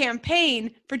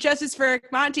campaign for justice for Eric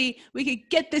Monti, we could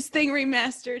get this thing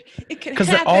remastered. It could Because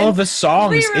happen. all of the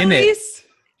songs in it Re-release.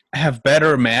 have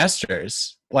better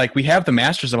masters. Like we have the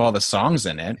masters of all the songs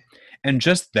in it, and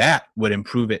just that would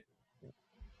improve it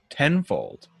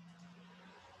tenfold.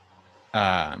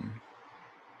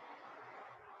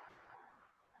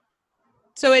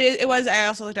 So it was. I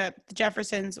also looked at the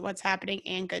Jeffersons, What's Happening,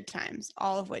 and Good Times,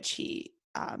 all of which he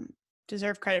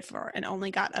deserved credit for, and only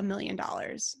got $1 million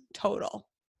total.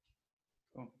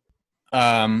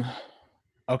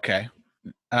 Okay.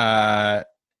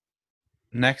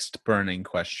 Next burning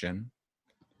question.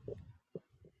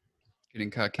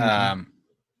 Getting caught.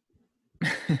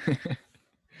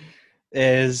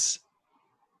 Is,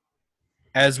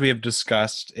 as we have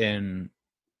discussed in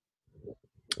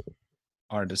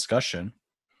our discussion,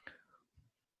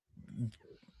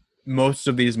 most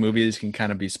of these movies can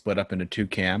kind of be split up into 2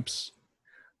 camps.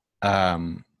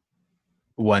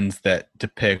 Ones that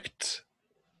depict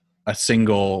a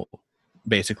single,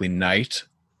 basically, night,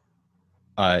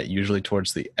 usually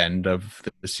towards the end of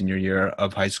the senior year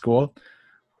of high school,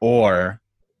 or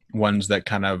ones that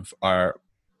kind of are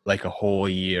like a whole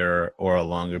year or a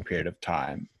longer period of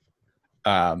time.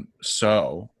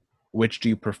 So which do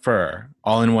you prefer?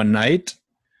 All in one night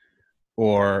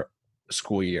or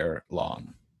school year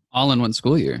long? All in one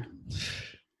school year,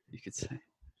 you could say.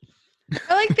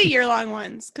 I like the year-long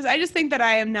ones because I just think that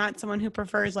I am not someone who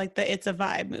prefers like the It's a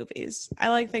Vibe movies. I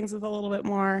like things with a little bit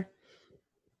more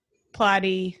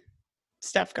plotty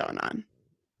stuff going on.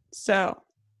 So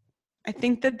I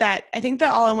think that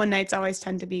all-in-one nights always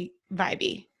tend to be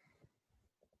vibey.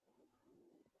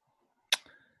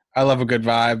 I love a good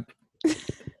vibe.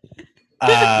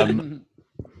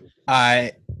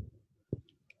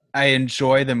 I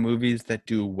enjoy the movies that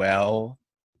do well.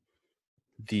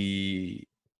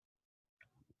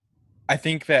 I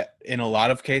think that in a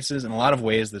lot of cases, in a lot of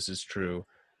ways, this is true.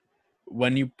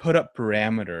 When you put up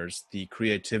parameters, the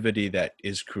creativity that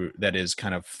is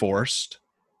kind of forced,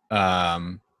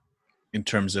 in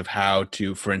terms of how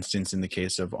to, for instance, in the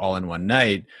case of All in One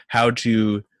Night, how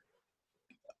to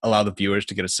allow the viewers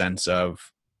to get a sense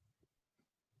of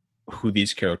who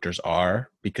these characters are,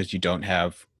 because you don't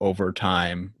have over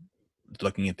time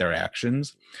looking at their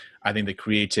actions. I think the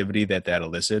creativity that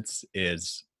elicits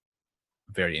is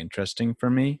very interesting for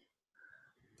me.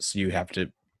 So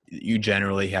you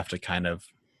generally have to kind of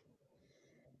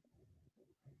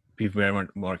be very much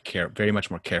more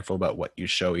careful about what you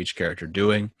show each character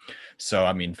doing. So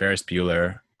I mean, Ferris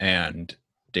Bueller and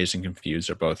Dazed and Confused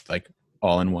are both like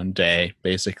all in one day,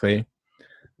 basically.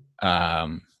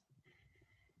 And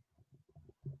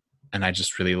I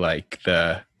just really like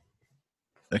the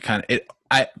kind of it.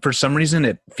 For some reason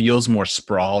it feels more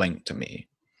sprawling to me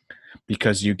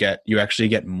because you actually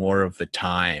get more of the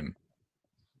time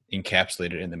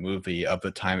encapsulated in the movie of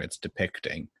the time it's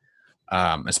depicting.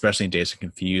 Especially in Dazed and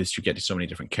Confused, you get so many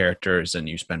different characters and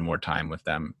you spend more time with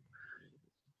them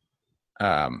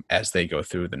as they go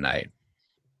through the night.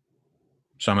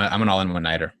 So I'm an all-in-one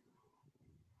nighter.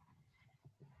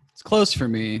 It's close for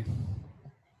me.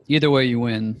 Either way, you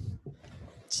win.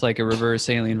 It's like a reverse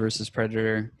Alien versus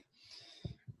Predator.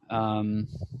 I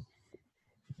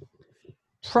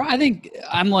think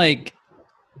I'm like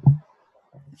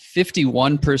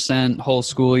 51% whole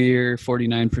school year,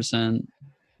 49%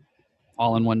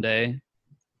 all in one day.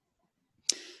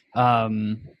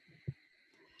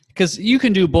 Because you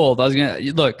can do both. I was gonna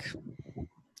look.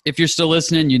 If you're still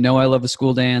listening, you know I love a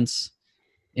school dance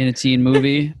in a teen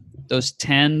movie. Those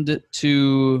tend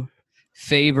to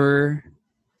favor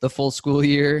the full school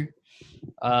year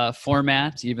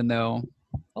format, even though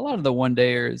a lot of the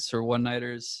one-dayers or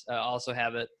one-nighters also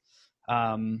have it.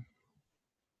 But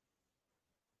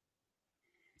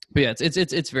yeah,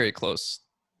 it's very close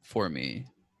for me.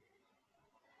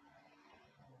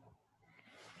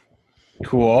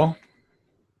 Cool.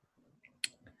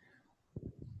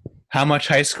 How much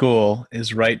high school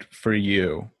is right for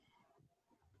you?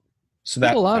 So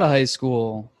that a lot of high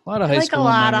school, a lot of high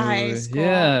school.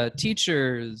 Yeah,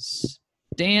 teachers,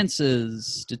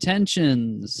 dances,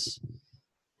 detentions.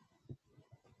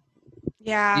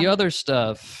 Yeah. The other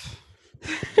stuff.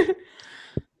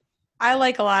 I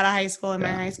like a lot of high school in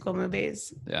my high school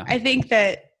movies. Yeah. I think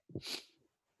that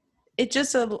it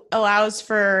just allows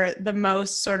for the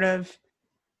most sort of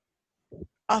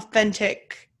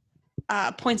authentic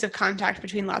points of contact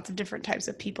between lots of different types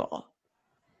of people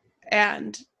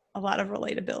and a lot of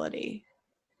relatability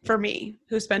for me,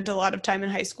 who spent a lot of time in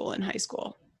high school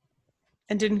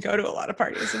and didn't go to a lot of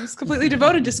parties and was completely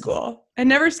devoted to school and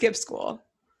never skipped school.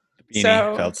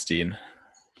 Beanie Feldstein.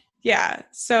 Yeah.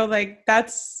 So like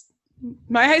that's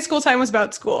my high school time was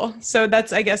about school. So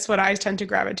that's, I guess, what I tend to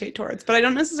gravitate towards. But I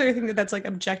don't necessarily think that that's like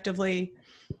objectively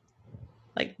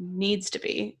like needs to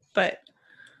be. But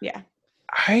yeah.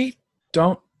 I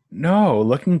don't know.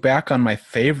 Looking back on my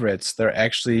favorites, they're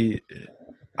actually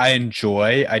I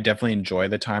definitely enjoy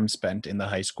the time spent in the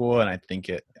high school, and I think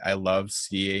I love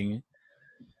seeing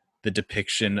the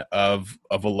depiction of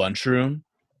a lunchroom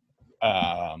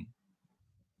and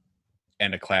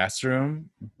a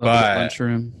classroom. But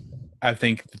lunchroom. I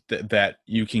think that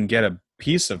you can get a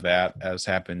piece of that, as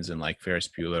happens in like Ferris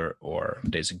Bueller or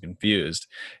Dazed and Confused,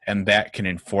 and that can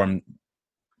inform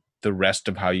the rest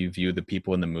of how you view the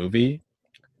people in the movie.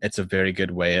 It's a very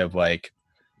good way of like,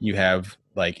 you have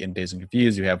like in Dazed and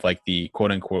Confused, you have like the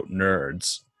quote unquote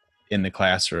nerds in the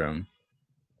classroom.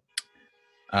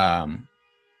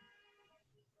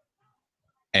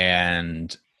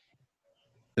 And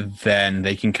then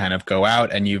they can kind of go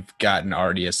out and you've gotten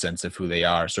already a sense of who they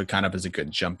are. So it kind of is a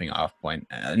good jumping off point.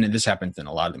 And this happens in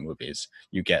a lot of the movies.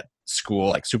 You get school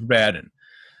like Superbad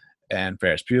and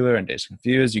Ferris Bueller and Dazed and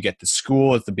Confused. You get the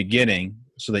school at the beginning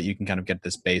so that you can kind of get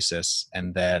this basis,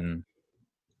 and then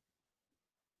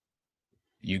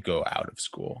you go out of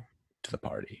school to the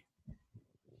party.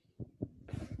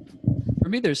 For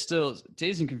me, there's still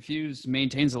Dazed and Confused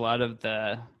maintains a lot of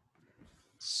the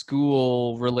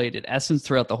school related essence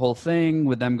throughout the whole thing,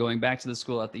 with them going back to the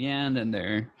school at the end and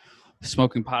they're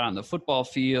smoking pot on the football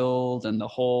field, and the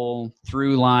whole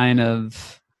through line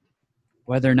of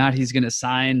whether or not he's going to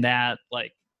sign that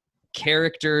like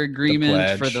character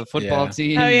agreement for the football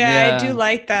team. Oh yeah, I do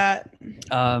like that.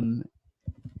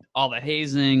 All the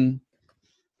hazing.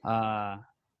 So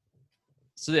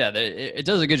yeah, it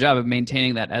does a good job of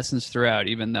maintaining that essence throughout,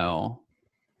 even though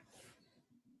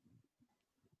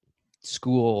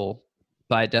school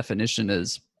by definition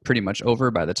is pretty much over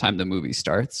by the time the movie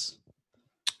starts.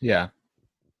 Yeah.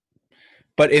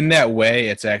 But in that way,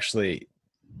 it's actually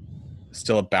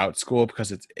still about school,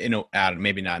 because it's, you know,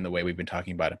 maybe not in the way we've been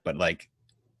talking about it, but like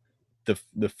the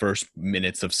first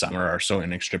minutes of summer are so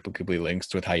inextricably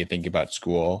linked with how you think about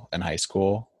school and high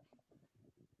school.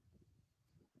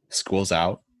 School's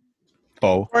out.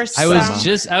 Both. I was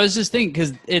just thinking,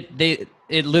 because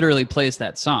it literally plays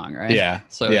that song, right? Yeah.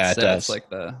 So yeah, it does. It's like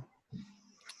the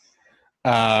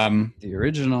the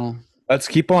original. Let's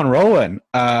keep on rolling.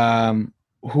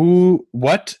 Who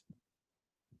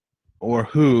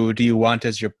do you want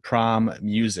as your prom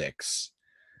musics?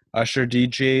 Usher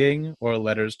DJing or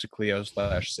Letters to Cleo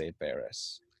 / Save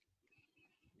Ferris?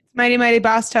 Mighty Mighty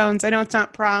Boss Tones. I know it's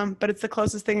not prom, but it's the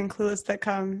closest thing in Clueless that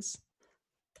comes.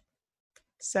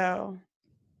 So,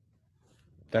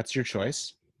 That's your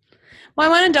choice. well, I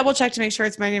want to double check to make sure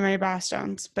it's Mighty Mighty Boss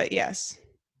Tones, but yes.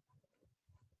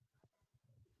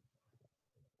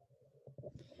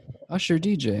 Usher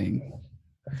DJing.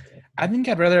 I think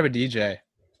I'd rather have a DJ,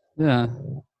 Yeah.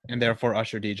 and therefore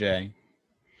Usher DJing.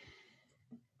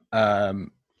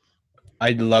 I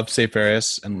love Say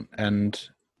Ferris and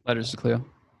Letters to Cleo.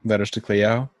 Letters to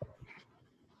Cleo,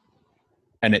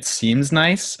 and it seems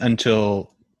nice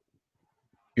until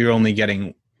you're only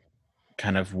getting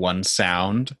kind of one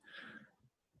sound,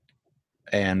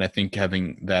 and I think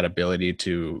having that ability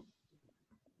to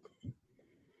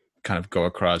kind of go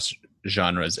across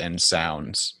genres and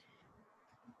sounds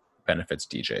benefits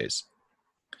DJs.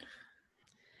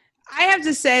 I have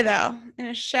to say, though, and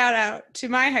a shout out to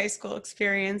my high school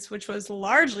experience, which was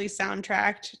largely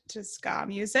soundtracked to ska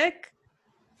music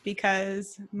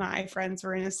because my friends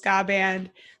were in a ska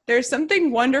band. There's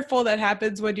something wonderful that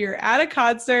happens when you're at a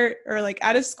concert or like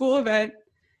at a school event.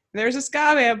 There's a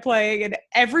ska band playing and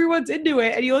everyone's into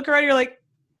it. And you look around and you're like,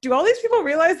 do all these people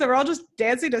realize that we're all just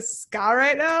dancing to ska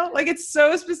right now? Like, it's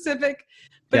so specific,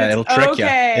 but Yeah, it's it'll trick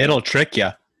okay. you. It'll trick you.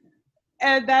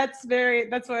 And that's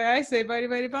why I say Mighty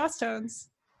Mighty Boss Tones.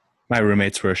 My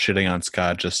roommates were shitting on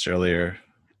ska just earlier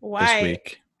Why? this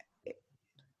week.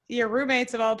 Your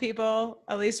roommates of all people,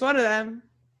 at least one of them.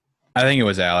 I think it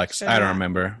was Alex. Should I don't not.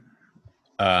 remember.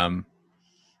 I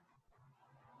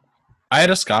had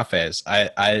a ska phase. I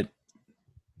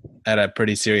had a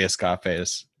pretty serious ska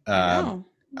phase. No.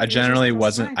 I generally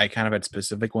wasn't. I kind of had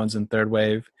specific ones in third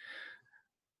wave.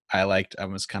 I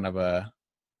was kind of a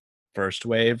first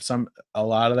wave a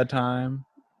lot of the time.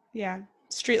 Yeah.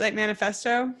 Streetlight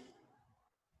Manifesto.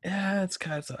 Yeah, it's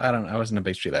kind of. I don't know. I wasn't a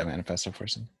big Streetlight Manifesto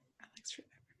person. I like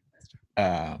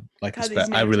Streetlight. Like God, these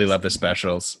I really names. love the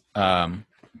specials.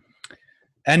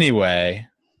 Anyway,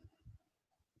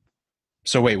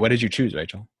 so wait, what did you choose,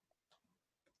 Rachel?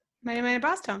 Mighty Mighty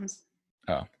Boss Tones.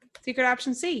 Oh. Secret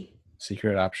option C.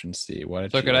 Secret option C. What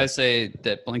did So you could I say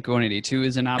that Blink-182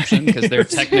 is an option because they're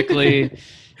technically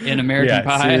in American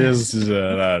Pie? This is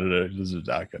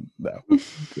not good. No.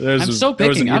 I'm still there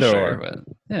was an picking either Usher. or. But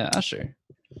yeah, Usher.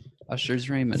 Usher's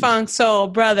Raymond. Funk Soul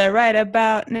Brother right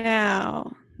about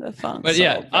now. The Funk But Soul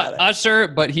yeah, Brother. Usher,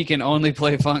 but he can only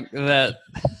play funk that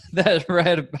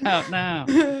right about now.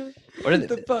 What are they?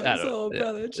 The Funk I don't- Soul yeah,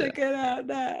 Brother. Check it out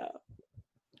now.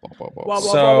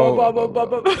 So-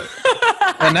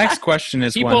 The next question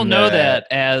is People one know that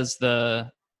as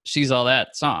the "She's All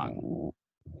That" song.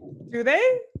 Do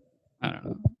they? I don't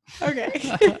know.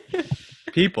 Okay.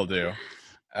 people do.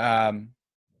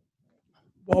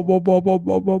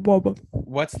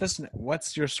 What's this?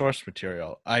 What's your source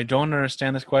material? I don't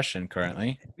understand this question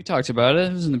currently. We talked about it.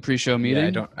 It was in the pre-show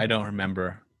meeting. Yeah, I don't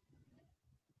remember.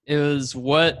 It was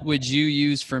what would you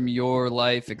use from your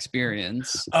life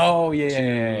experience Oh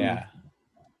yeah.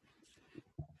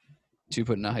 to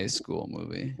put in a high school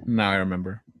movie? Now I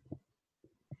remember.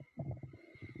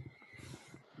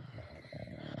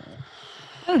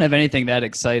 I don't have anything that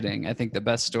exciting. I think the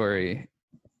best story.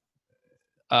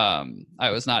 I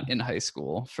was not in high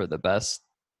school for the best,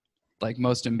 like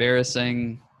most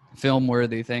embarrassing,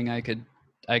 film-worthy thing I could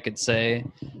say.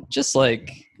 Just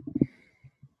like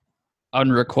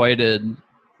unrequited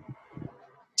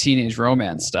teenage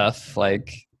romance stuff,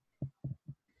 like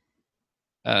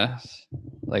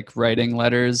writing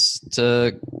letters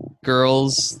to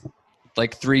girls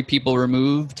like 3 people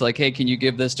removed, like, hey, can you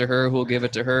give this to her? Who'll give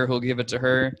it to her? Who'll give it to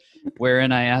her?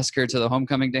 Wherein I ask her to the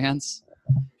homecoming dance.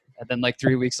 And then like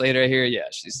 3 weeks later I hear, yeah,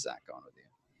 she's not going with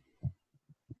you.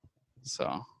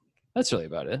 So that's really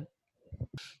about it.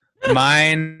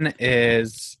 Mine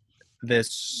is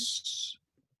this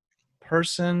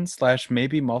person /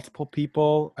 maybe multiple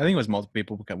people. I think it was multiple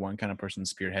people because one kind of person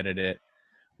spearheaded it.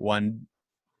 One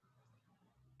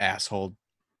asshole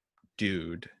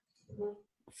dude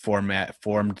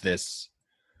formed this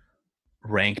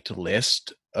ranked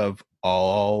list of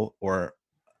all, or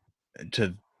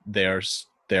to their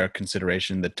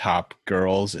consideration, the top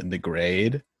girls in the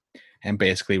grade, and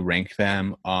basically rank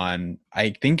them on,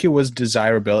 I think it was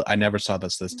desirability. I never saw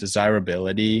this list,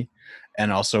 desirability,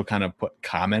 and also kind of put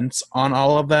comments on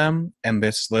all of them. And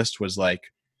this list was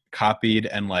like copied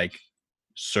and like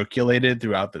circulated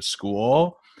throughout the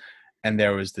school. And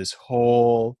there was this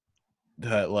whole,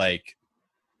 like,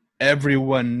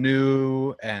 everyone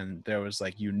knew, and there was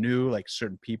like, you knew like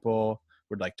certain people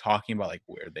were like talking about like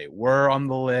where they were on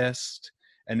the list.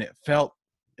 And it felt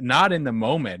not in the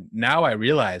moment. Now I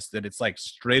realize that it's like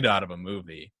straight out of a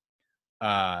movie.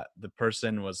 The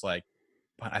person was like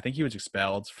I think he was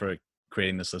expelled for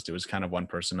creating this list. It was kind of one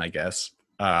person, I guess.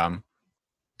 And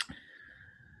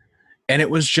it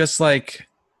was just like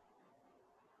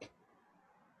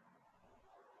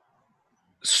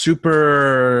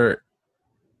super,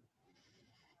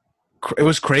 it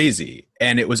was crazy.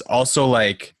 And it was also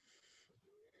like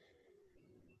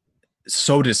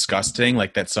so disgusting,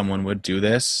 like that someone would do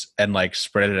this and like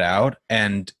spread it out.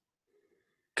 And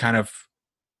kind of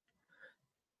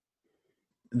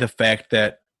the fact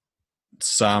that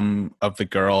some of the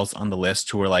girls on the list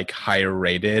who were like higher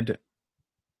rated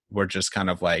were just kind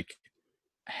of like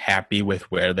happy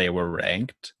with where they were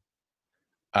ranked,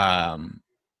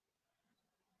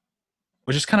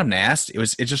 which is kind of nasty.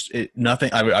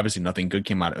 Nothing, obviously nothing good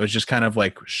came out. It was just kind of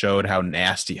like showed how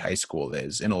nasty high school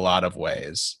is in a lot of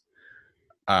ways.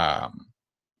 And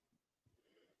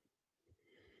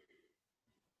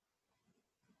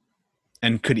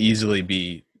could easily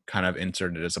be kind of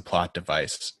inserted as a plot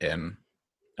device in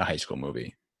a high school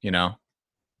movie, you know?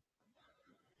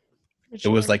 It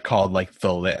was like called like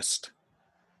The List.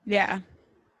 Yeah.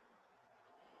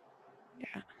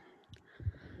 Yeah.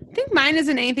 I think mine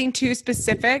isn't anything too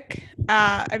specific.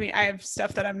 I mean, I have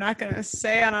stuff that I'm not going to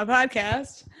say on a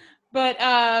podcast, but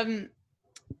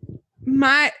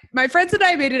my friends and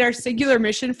I made it our singular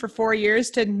mission for 4 years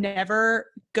to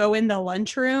never go in the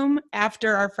lunchroom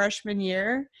after our freshman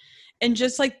year. And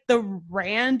just like the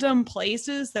random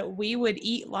places that we would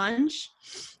eat lunch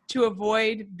to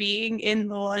avoid being in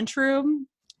the lunchroom.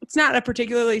 It's not a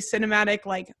particularly cinematic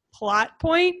like plot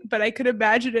point, but I could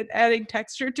imagine it adding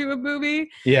texture to a movie.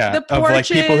 Yeah, the porches, of like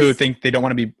people who think they don't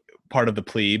want to be part of the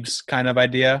plebes kind of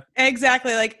idea.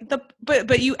 Exactly, like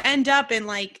but you end up in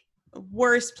like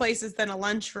worse places than a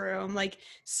lunchroom, like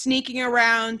sneaking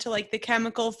around to like the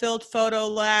chemical filled photo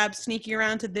lab, sneaking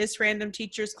around to this random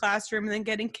teacher's classroom and then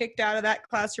getting kicked out of that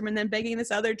classroom and then begging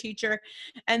this other teacher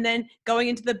and then going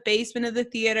into the basement of the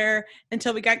theater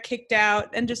until we got kicked out,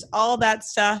 and just all that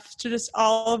stuff to just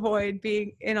all avoid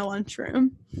being in a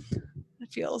lunchroom.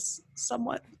 It feels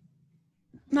somewhat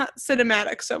not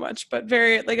cinematic so much, but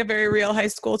very like a very real high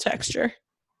school texture.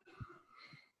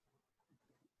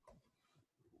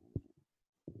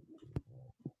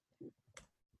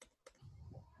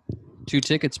 Two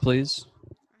tickets, please.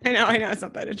 I know it's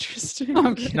not that interesting.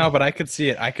 Okay. No, but I could see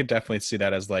it. I could definitely see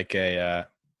that as like a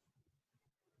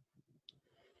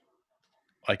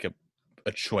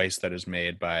choice that is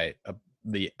made by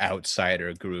the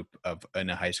outsider group in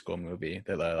a high school movie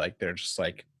that they're just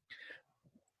like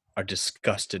are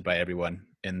disgusted by everyone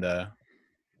in the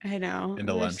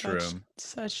lunchroom.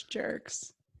 Such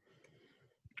jerks.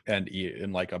 And eat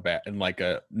in like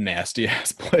a nasty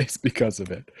ass place because of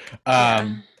it.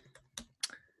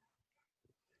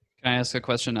 Can I ask a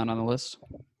question not on the list?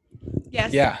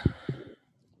 Yes. Yeah.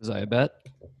 Was I a bet?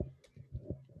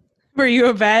 Were you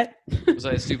a bet? Was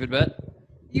I a stupid bet?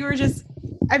 You were just,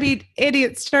 I mean, Andy,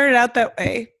 it started out that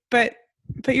way, but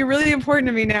you're really important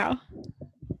to me now.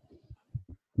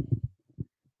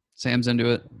 Sam's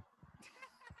into it.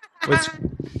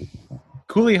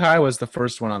 Cooley High was the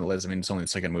first one on the list. I mean, it's only the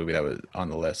second movie that was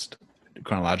on the list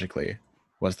chronologically.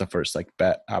 Was the first like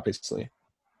bet, obviously.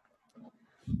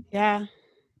 Yeah.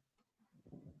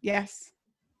 Yes,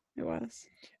 it was.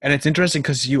 And it's interesting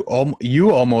because you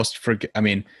almost forget. I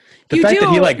mean, the fact that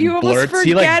he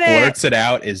blurts it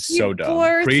out is so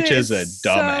dumb. Preach is a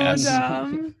dumbass. So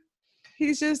dumb.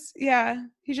 He's just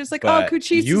like, but oh,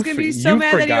 Cochise is gonna be so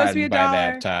mad that he owes me $1 by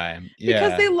that time. Yeah.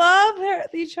 Because they love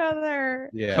each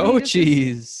other. Yeah.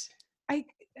 Cochise. You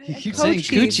keep saying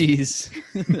Cochise.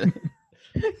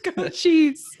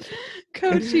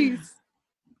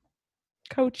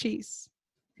 Cochise.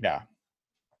 Yeah.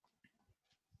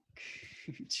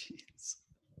 Jeez.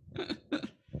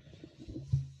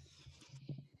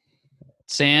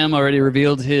 Sam already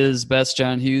revealed his best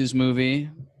John Hughes movie.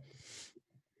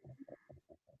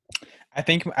 I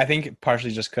think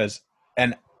partially just because,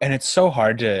 and it's so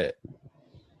hard to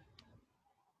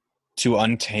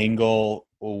untangle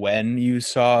when you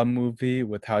saw a movie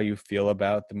with how you feel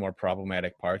about the more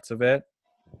problematic parts of it.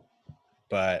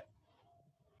 But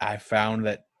I found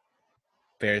that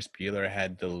Ferris Bueller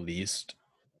had the least.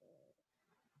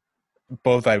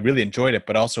 Both I really enjoyed it,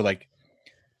 but also like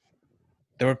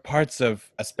there were parts of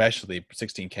especially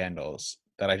 16 Candles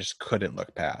that I just couldn't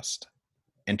look past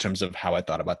in terms of how I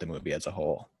thought about the movie as a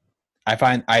whole. I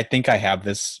think I have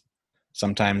this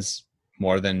sometimes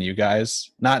more than you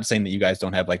guys. Not saying that you guys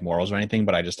don't have like morals or anything,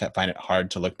 but I just find it hard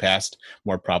to look past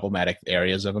more problematic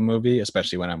areas of a movie,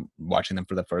 especially when I'm watching them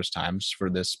for the first times for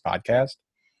this podcast.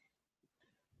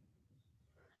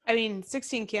 I mean,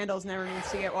 16 Candles never needs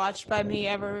to get watched by me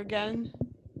ever again.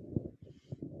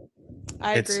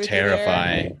 I It's agree with you there.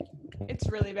 terrifying. It's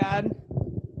really bad.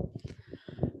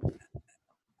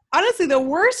 Honestly, the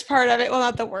worst part of it, well,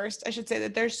 not the worst, I should say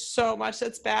that there's so much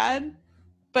that's bad,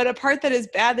 but a part that is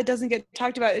bad that doesn't get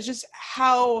talked about is just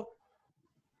how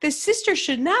the sister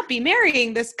should not be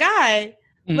marrying this guy.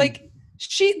 Like,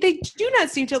 they do not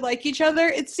seem to like each other.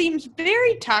 It seems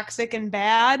very toxic and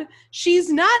bad.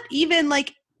 She's not even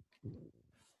like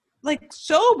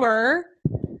sober.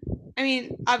 I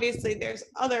mean, obviously there's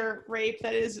other rape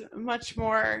that is much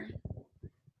more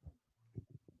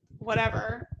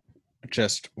whatever.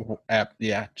 Just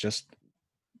just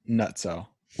nutso.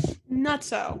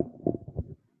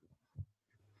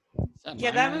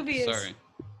 Yeah, that movie is. Sorry.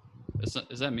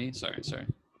 Is that me? Sorry.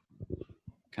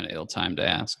 Kind of ill-timed to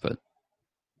ask, but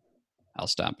I'll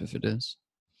stop if it is.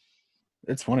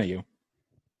 It's one of you.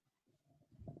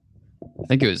 I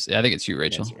think it's you,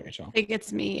 Rachel. Yes, Rachel. I think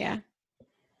it's me, yeah.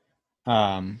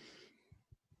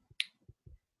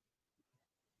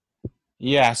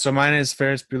 Yeah, so mine is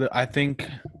Ferris Bueller. I think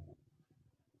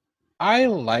I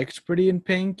liked Pretty in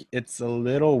Pink. It's a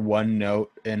little one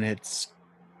note in its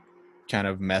kind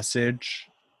of message,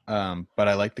 but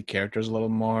I like the characters a little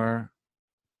more.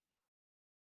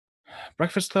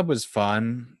 Breakfast Club was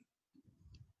fun,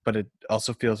 but it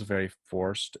also feels very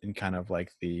forced, and kind of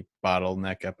like the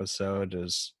bottleneck episode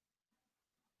is,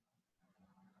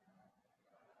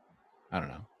 I don't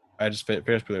know. Ferris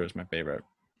Bueller was my favorite.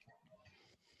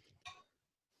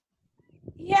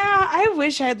 Yeah, I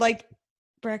wish I'd liked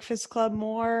Breakfast Club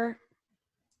more.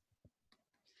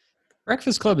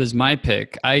 Breakfast Club is my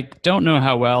pick. I don't know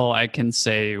how well I can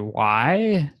say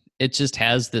why. It just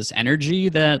has this energy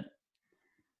that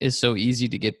is so easy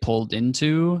to get pulled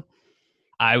into.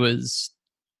 I was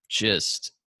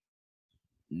just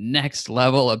next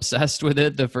level obsessed with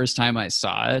it the first time I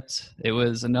saw it. It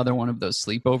was another one of those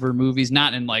sleepover movies,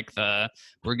 not in like the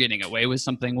we're getting away with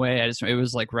something way. It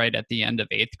was like right at the end of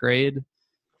 8th grade.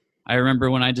 I remember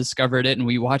when I discovered it and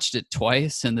we watched it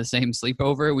twice in the same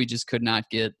sleepover. We just could not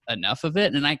get enough of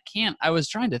it. And I was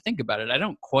trying to think about it. I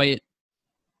don't quite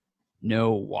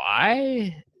know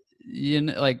why. You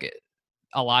know, like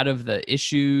a lot of the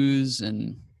issues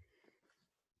and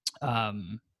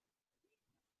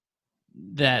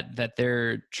that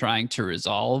they're trying to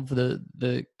resolve, the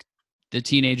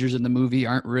teenagers in the movie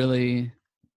aren't really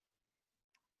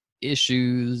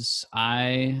issues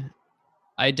I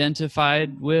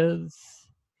identified with,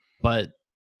 but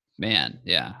man,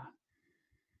 yeah,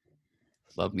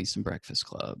 love me some Breakfast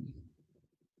Club.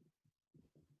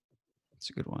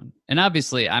 It's a good one. And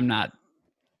obviously I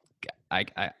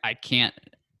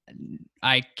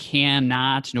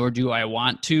cannot, nor do I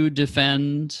want to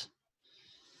defend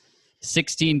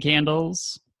 16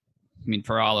 Candles. I mean,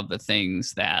 for all of the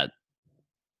things that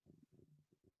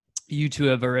you two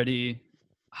have already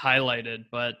highlighted,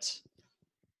 but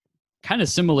kind of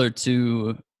similar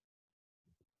to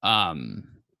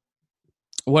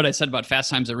what I said about Fast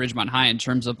Times at Ridgemont High in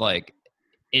terms of like,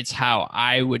 it's how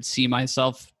I would see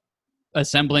myself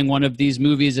assembling one of these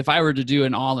movies if I were to do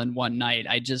an all in one night.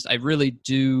 I really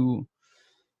do,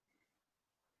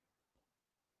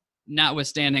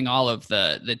 notwithstanding all of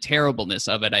the terribleness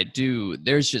of it,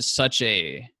 there's just such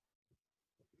a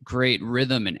great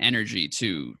rhythm and energy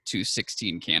to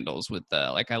 16 Candles with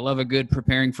I love a good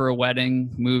preparing for a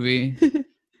wedding movie.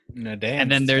 And a dance.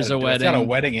 And then there's a wedding. It's got a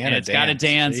wedding and it's got a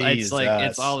dance. Jesus.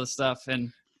 It's all the stuff.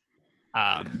 And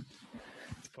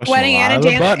wedding and a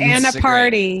dance and a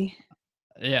party.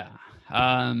 Yeah.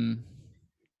 Yeah,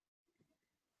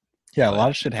 a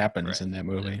lot of shit happens in that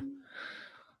movie.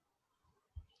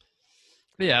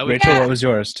 Yeah. But yeah, Rachel, what was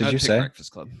yours? Did you say?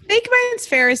 Breakfast Club. I think mine's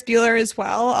Ferris Bueller as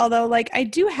well. Although, like, I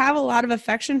do have a lot of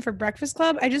affection for Breakfast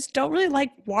Club. I just don't really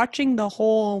like watching the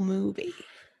whole movie.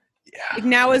 Yeah. Like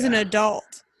now as an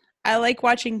adult, I like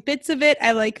watching bits of it.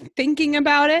 I like thinking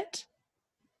about it.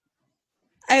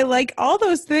 I like all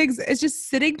those things. It's just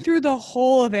sitting through the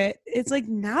whole of it. It's like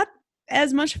not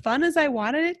as much fun as I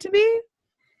wanted it to be.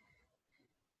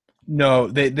 No,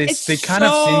 they kind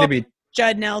of seem to be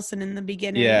Judd Nelson in the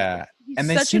beginning. Yeah. He's and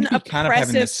they such seem an to be kind of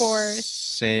having the force.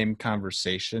 same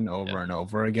conversation over and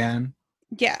over again.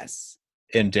 Yes.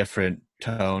 In different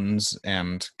tones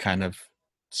and kind of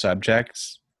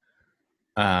subjects.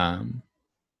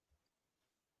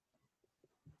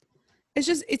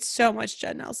 It's so much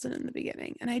Judd Nelson in the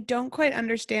beginning. And I don't quite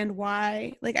understand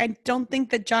why. Like, I don't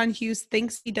think that John Hughes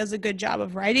thinks he does a good job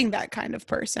of writing that kind of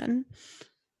person.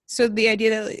 So the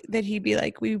idea that he'd be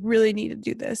like, we really need to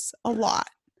do this a lot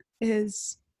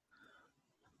is...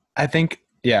 I think,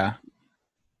 yeah.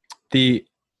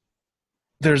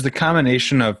 There's the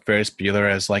combination of Ferris Bueller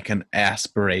as like an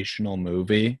aspirational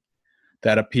movie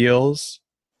that appeals,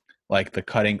 like the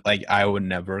cutting. Like I would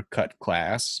never cut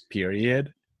class,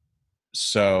 period.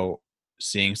 So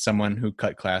seeing someone who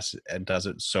cut class and does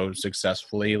it so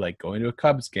successfully, like going to a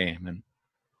Cubs game and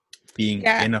being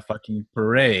Yeah. in a fucking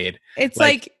parade, It's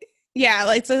like, like yeah,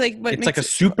 like so like what it's makes like a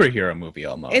superhero movie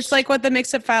almost. It's like what the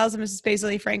Mixed Up Files of Mrs.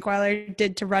 Paisley Frank Weiler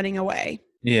did to Running Away.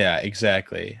 yeah,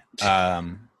 exactly.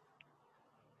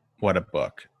 What a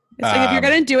book. It's like if you're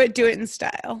gonna do it in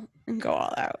style and go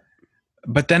all out.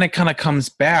 But then it kind of comes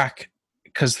back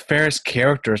because Ferris'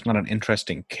 character is not an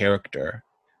interesting character.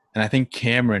 And I think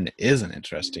Cameron is an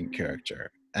interesting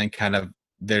character. And kind of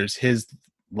there's his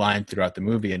line throughout the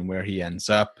movie and where he ends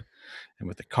up. And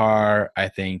with the car, I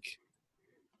think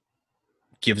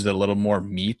gives it a little more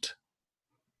meat.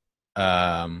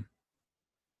 Yeah.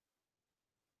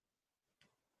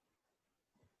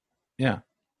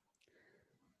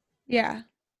 Yeah.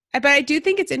 But I do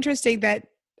think it's interesting that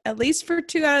at least for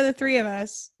 2 out of the 3 of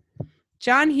us,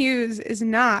 John Hughes is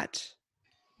not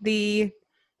the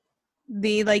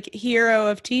like hero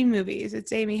of teen movies.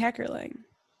 It's Amy Heckerling.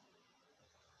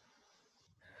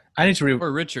 I need to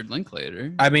or Richard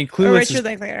Linklater. I mean, Or Clueless Richard is,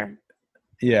 Linklater.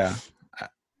 yeah.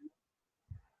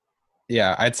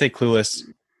 Yeah, I'd say Clueless,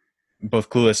 both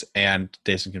Clueless and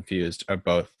Dazed and Confused are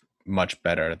both much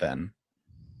better than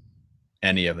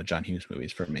any of the John Hughes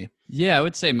movies for me. Yeah, I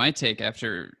would say my take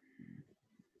after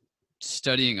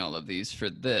studying all of these for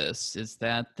this is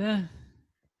that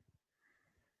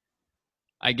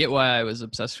I get why I was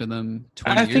obsessed with them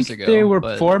 20 years ago. They were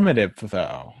but, formative,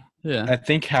 though. Yeah. I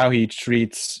think how he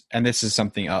treats, and this is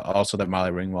something also that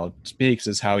Molly Ringwald speaks,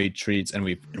 is how he treats, and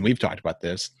we've talked about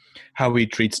this, how he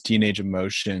treats teenage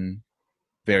emotion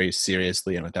very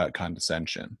seriously and without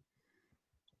condescension,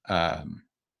 and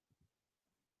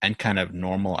kind of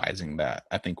normalizing that,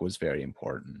 I think, was very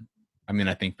important. I mean,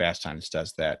 I think Fast Times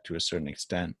does that to a certain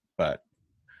extent, but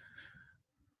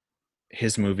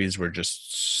his movies were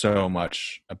just so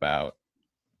much about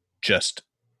just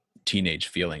teenage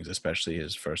feelings, especially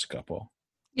his first couple.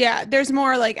 Yeah, there's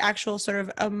more like actual sort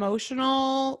of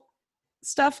emotional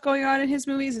stuff going on in his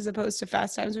movies as opposed to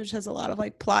Fast Times, which has a lot of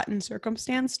like plot and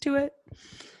circumstance to it. I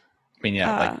mean,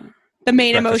 yeah, like the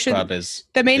main Breakfast emotion Club is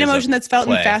the emotion that's felt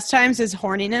play. in Fast Times is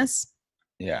horniness.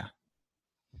 Yeah.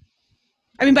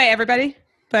 I mean, by everybody,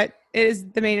 but it is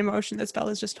the main emotion that's felt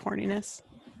is just horniness.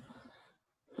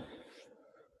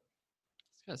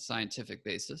 It's got a scientific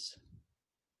basis.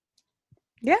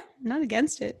 Yeah, I'm not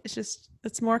against it. It's just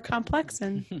it's more complex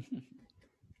than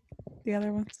the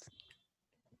other ones.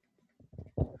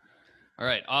 All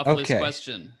right, off-list Okay.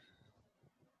 question.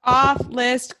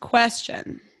 Off-list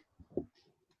question.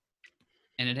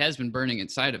 And it has been burning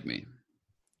inside of me.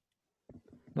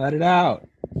 Let it out.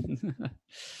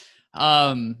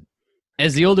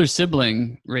 As the older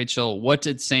sibling, Rachel, what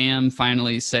did Sam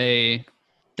finally say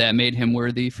that made him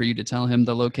worthy for you to tell him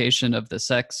the location of the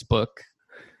sex book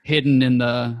hidden in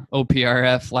the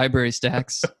OPRF library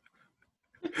stacks?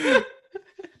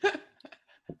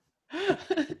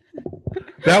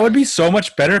 That would be so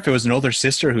much better if it was an older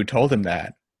sister who told him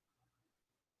that.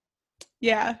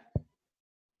 Yeah.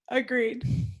 Agreed.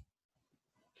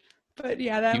 But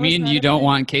yeah, that You was mean not you a don't thing.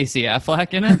 want Casey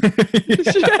Affleck in it?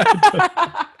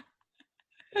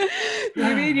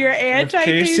 You mean you're If anti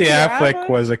Casey Affleck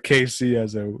was a Casey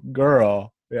as a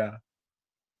girl, yeah.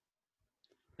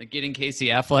 Like getting Casey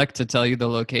Affleck to tell you the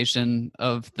location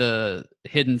of the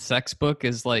hidden sex book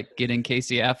is like getting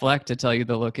Casey Affleck to tell you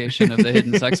the location of the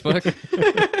hidden sex book.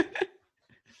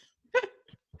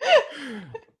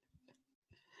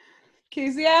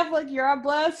 Casey Affleck, you're on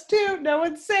blast too. No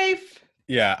one's safe.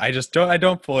 Yeah, I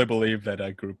don't fully believe that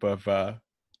a group of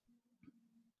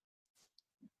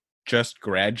just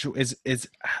graduate is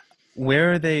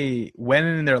where are they, when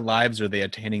in their lives are they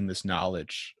attaining this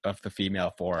knowledge of the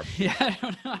female form? Yeah, I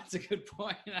don't know. That's a good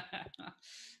point.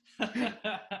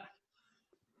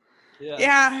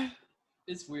 Yeah.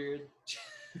 It's weird.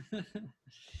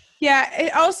 Yeah.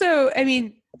 It also, I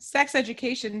mean, Sex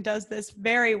Education does this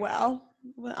very well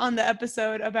on the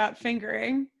episode about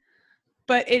fingering,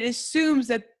 but it assumes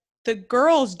that the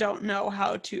girls don't know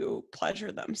how to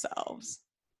pleasure themselves.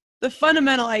 The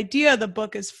fundamental idea of the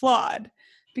book is flawed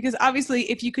because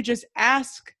obviously if you could just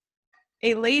ask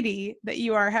a lady that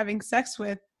you are having sex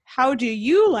with, how do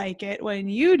you like it when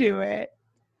you do it?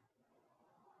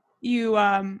 You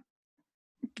wouldn't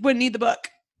need the book.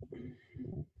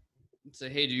 So,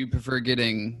 hey, do you prefer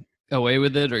getting away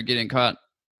with it or getting caught?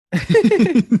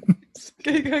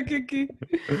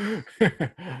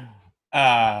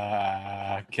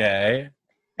 Okay.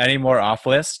 Any more off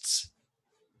lists?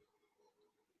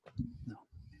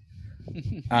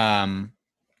 No.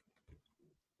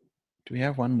 Do we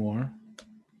have one more?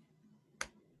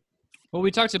 Well,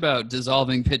 we talked about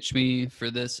dissolving Pitch Me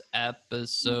for this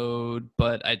episode,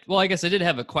 but I guess I did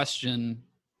have a question,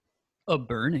 a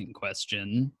burning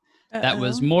question that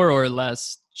was Uh-oh. more or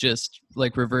less just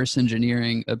like reverse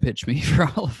engineering a Pitch Me for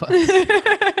all of us.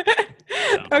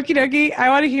 Okie dokie. I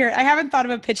want to hear. I haven't thought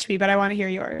of a pitch me, but I want to hear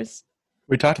yours.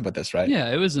 We talked about this, right?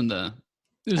 Yeah, it was in the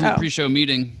Oh. pre-show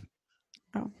meeting.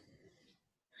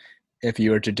 If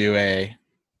you were to do a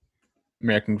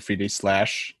American Graffiti /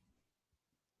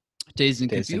 Dazed and Dazed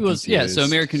and Confused. Yeah, so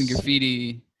Confused. American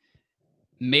Graffiti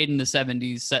made in the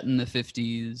 70s, set in the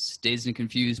 50s. Dazed and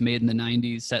Confused made in the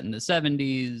 90s, set in the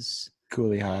 70s.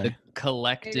 Coolie High. The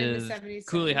collective 70s,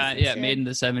 Coolie High, 70s, yeah, made in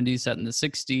the 70s, set in the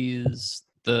 60s.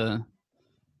 The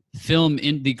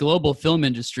the global film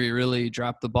industry really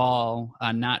dropped the ball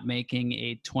on not making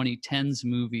a 2010s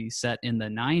movie set in the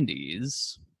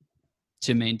 90s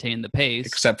to maintain the pace.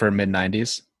 Except for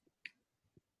mid-90s.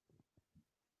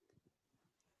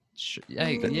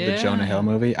 The Jonah Hill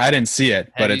movie. I didn't see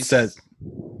it, but Have it you says,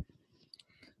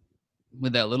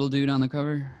 with that little dude on the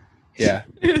cover. yeah.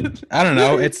 I don't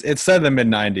know. It said the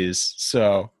mid-90s,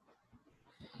 so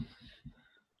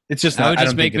it's just I not. would I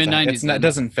just don't think make it's not- mid-90s It's not. then.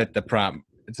 Doesn't fit the prom.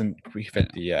 It doesn't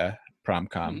fit the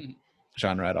prom-com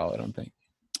genre at all. I don't think.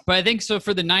 But I think so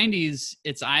for the 90s,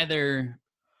 it's either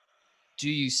do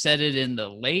you set it in the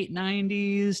late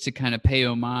 90s to kind of pay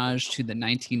homage to the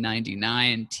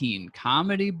 1999 teen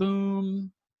comedy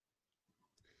boom?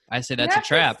 I say that's a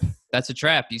trap. That's a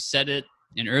trap. You set it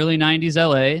in early 90s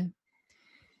LA.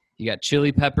 You got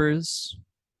Chili Peppers.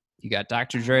 You got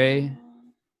Dr. Dre.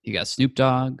 You got Snoop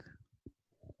Dogg.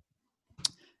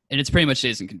 And it's pretty much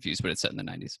Dazed and Confused, but it's set in the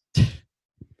 90s.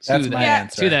 That's to my that,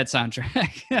 answer. To that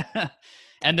soundtrack.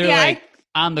 And they're Yeah, like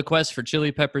on the quest for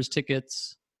Chili Peppers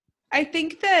tickets. I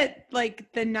think that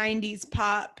like the 90s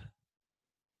pop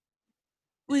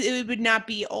it would not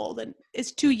be old and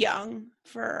it's too young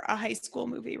for a high school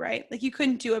movie, right? Like you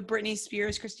couldn't do a Britney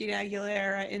Spears, Christina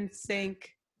Aguilera, NSYNC,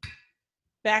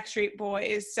 Backstreet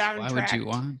Boys soundtrack. Why would you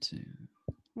want to?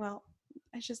 Well,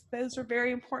 it's just those were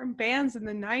very important bands in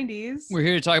the 90s. We're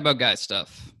here to talk about guy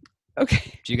stuff.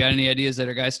 Okay. Do you got any ideas that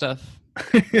are guy stuff?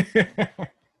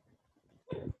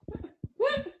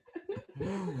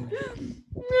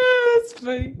 That's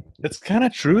funny. It's kind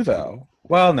of true, though.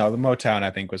 Well, no, the Motown,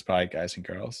 I think, was probably guys and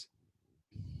girls.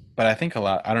 But I think a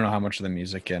lot, I don't know how much of the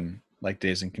music in, like,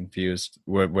 Dazed and Confused,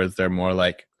 was there more,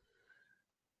 like,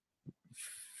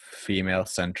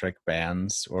 female-centric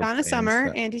bands? Or Donna bands Summer.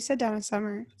 that- Andy said Donna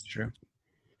Summer. That's true.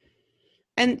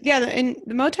 And yeah, and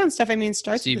the Motown stuff, I mean,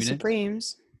 starts Stevie with the Nicks.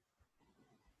 Supremes.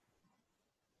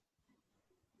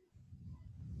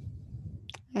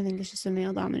 I think it's just a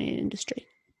male-dominated industry.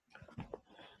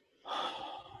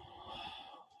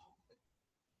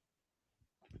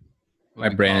 My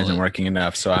brain isn't working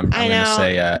enough, so I'm I going to know.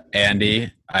 say,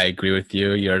 Andy, I agree with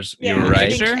you. You were I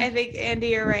right. think, Sure? I think Andy,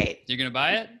 you're right. You're going to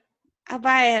buy it? I'll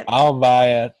buy it. I'll buy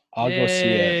it. I'll go see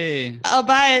it. Yay. I'll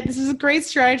buy it. This is a great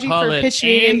strategy Call for it pitch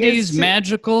meeting. Andy's is to-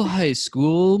 Magical High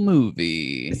School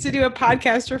Movie. is to do a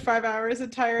podcast for 5 hours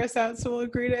and tire us out, so we'll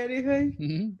agree to anything.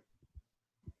 Mhm.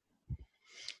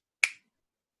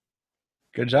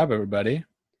 Good job, everybody.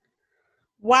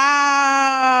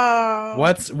 Wow.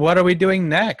 What are we doing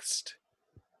next?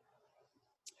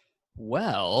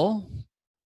 Well,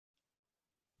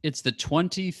 it's the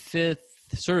 25th,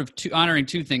 sort of honoring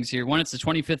two things here. One, it's the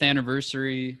 25th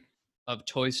anniversary of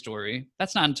Toy Story.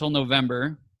 That's not until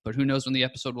November, but who knows when the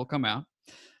episode will come out.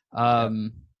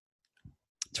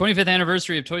 25th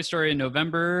anniversary of Toy Story in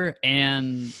November,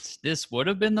 and this would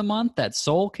have been the month that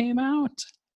Soul came out.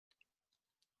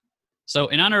 So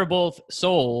in honor of both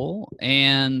Soul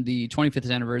and the 25th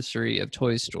anniversary of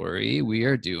Toy Story, we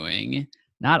are doing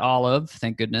not all of,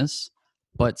 thank goodness,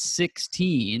 but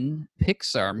 16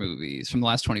 Pixar movies from the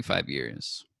last 25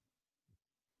 years.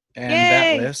 And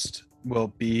Yay! that list will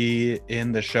be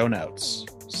in the show notes.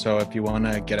 So if you want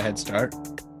to get a head start,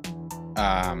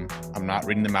 I'm not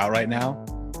reading them out right now.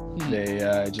 They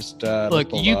just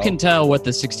Look, you below. can tell what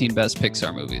the 16 best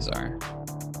Pixar movies are,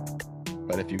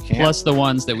 But if you can't, plus the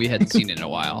ones that we hadn't seen in a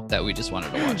while that we just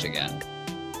wanted to watch again.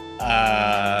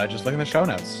 just look in the show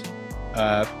notes.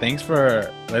 Thanks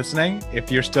for listening. If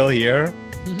you're still here,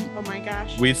 Oh my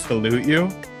gosh. we salute you.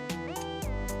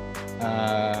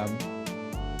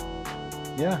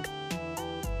 Yeah.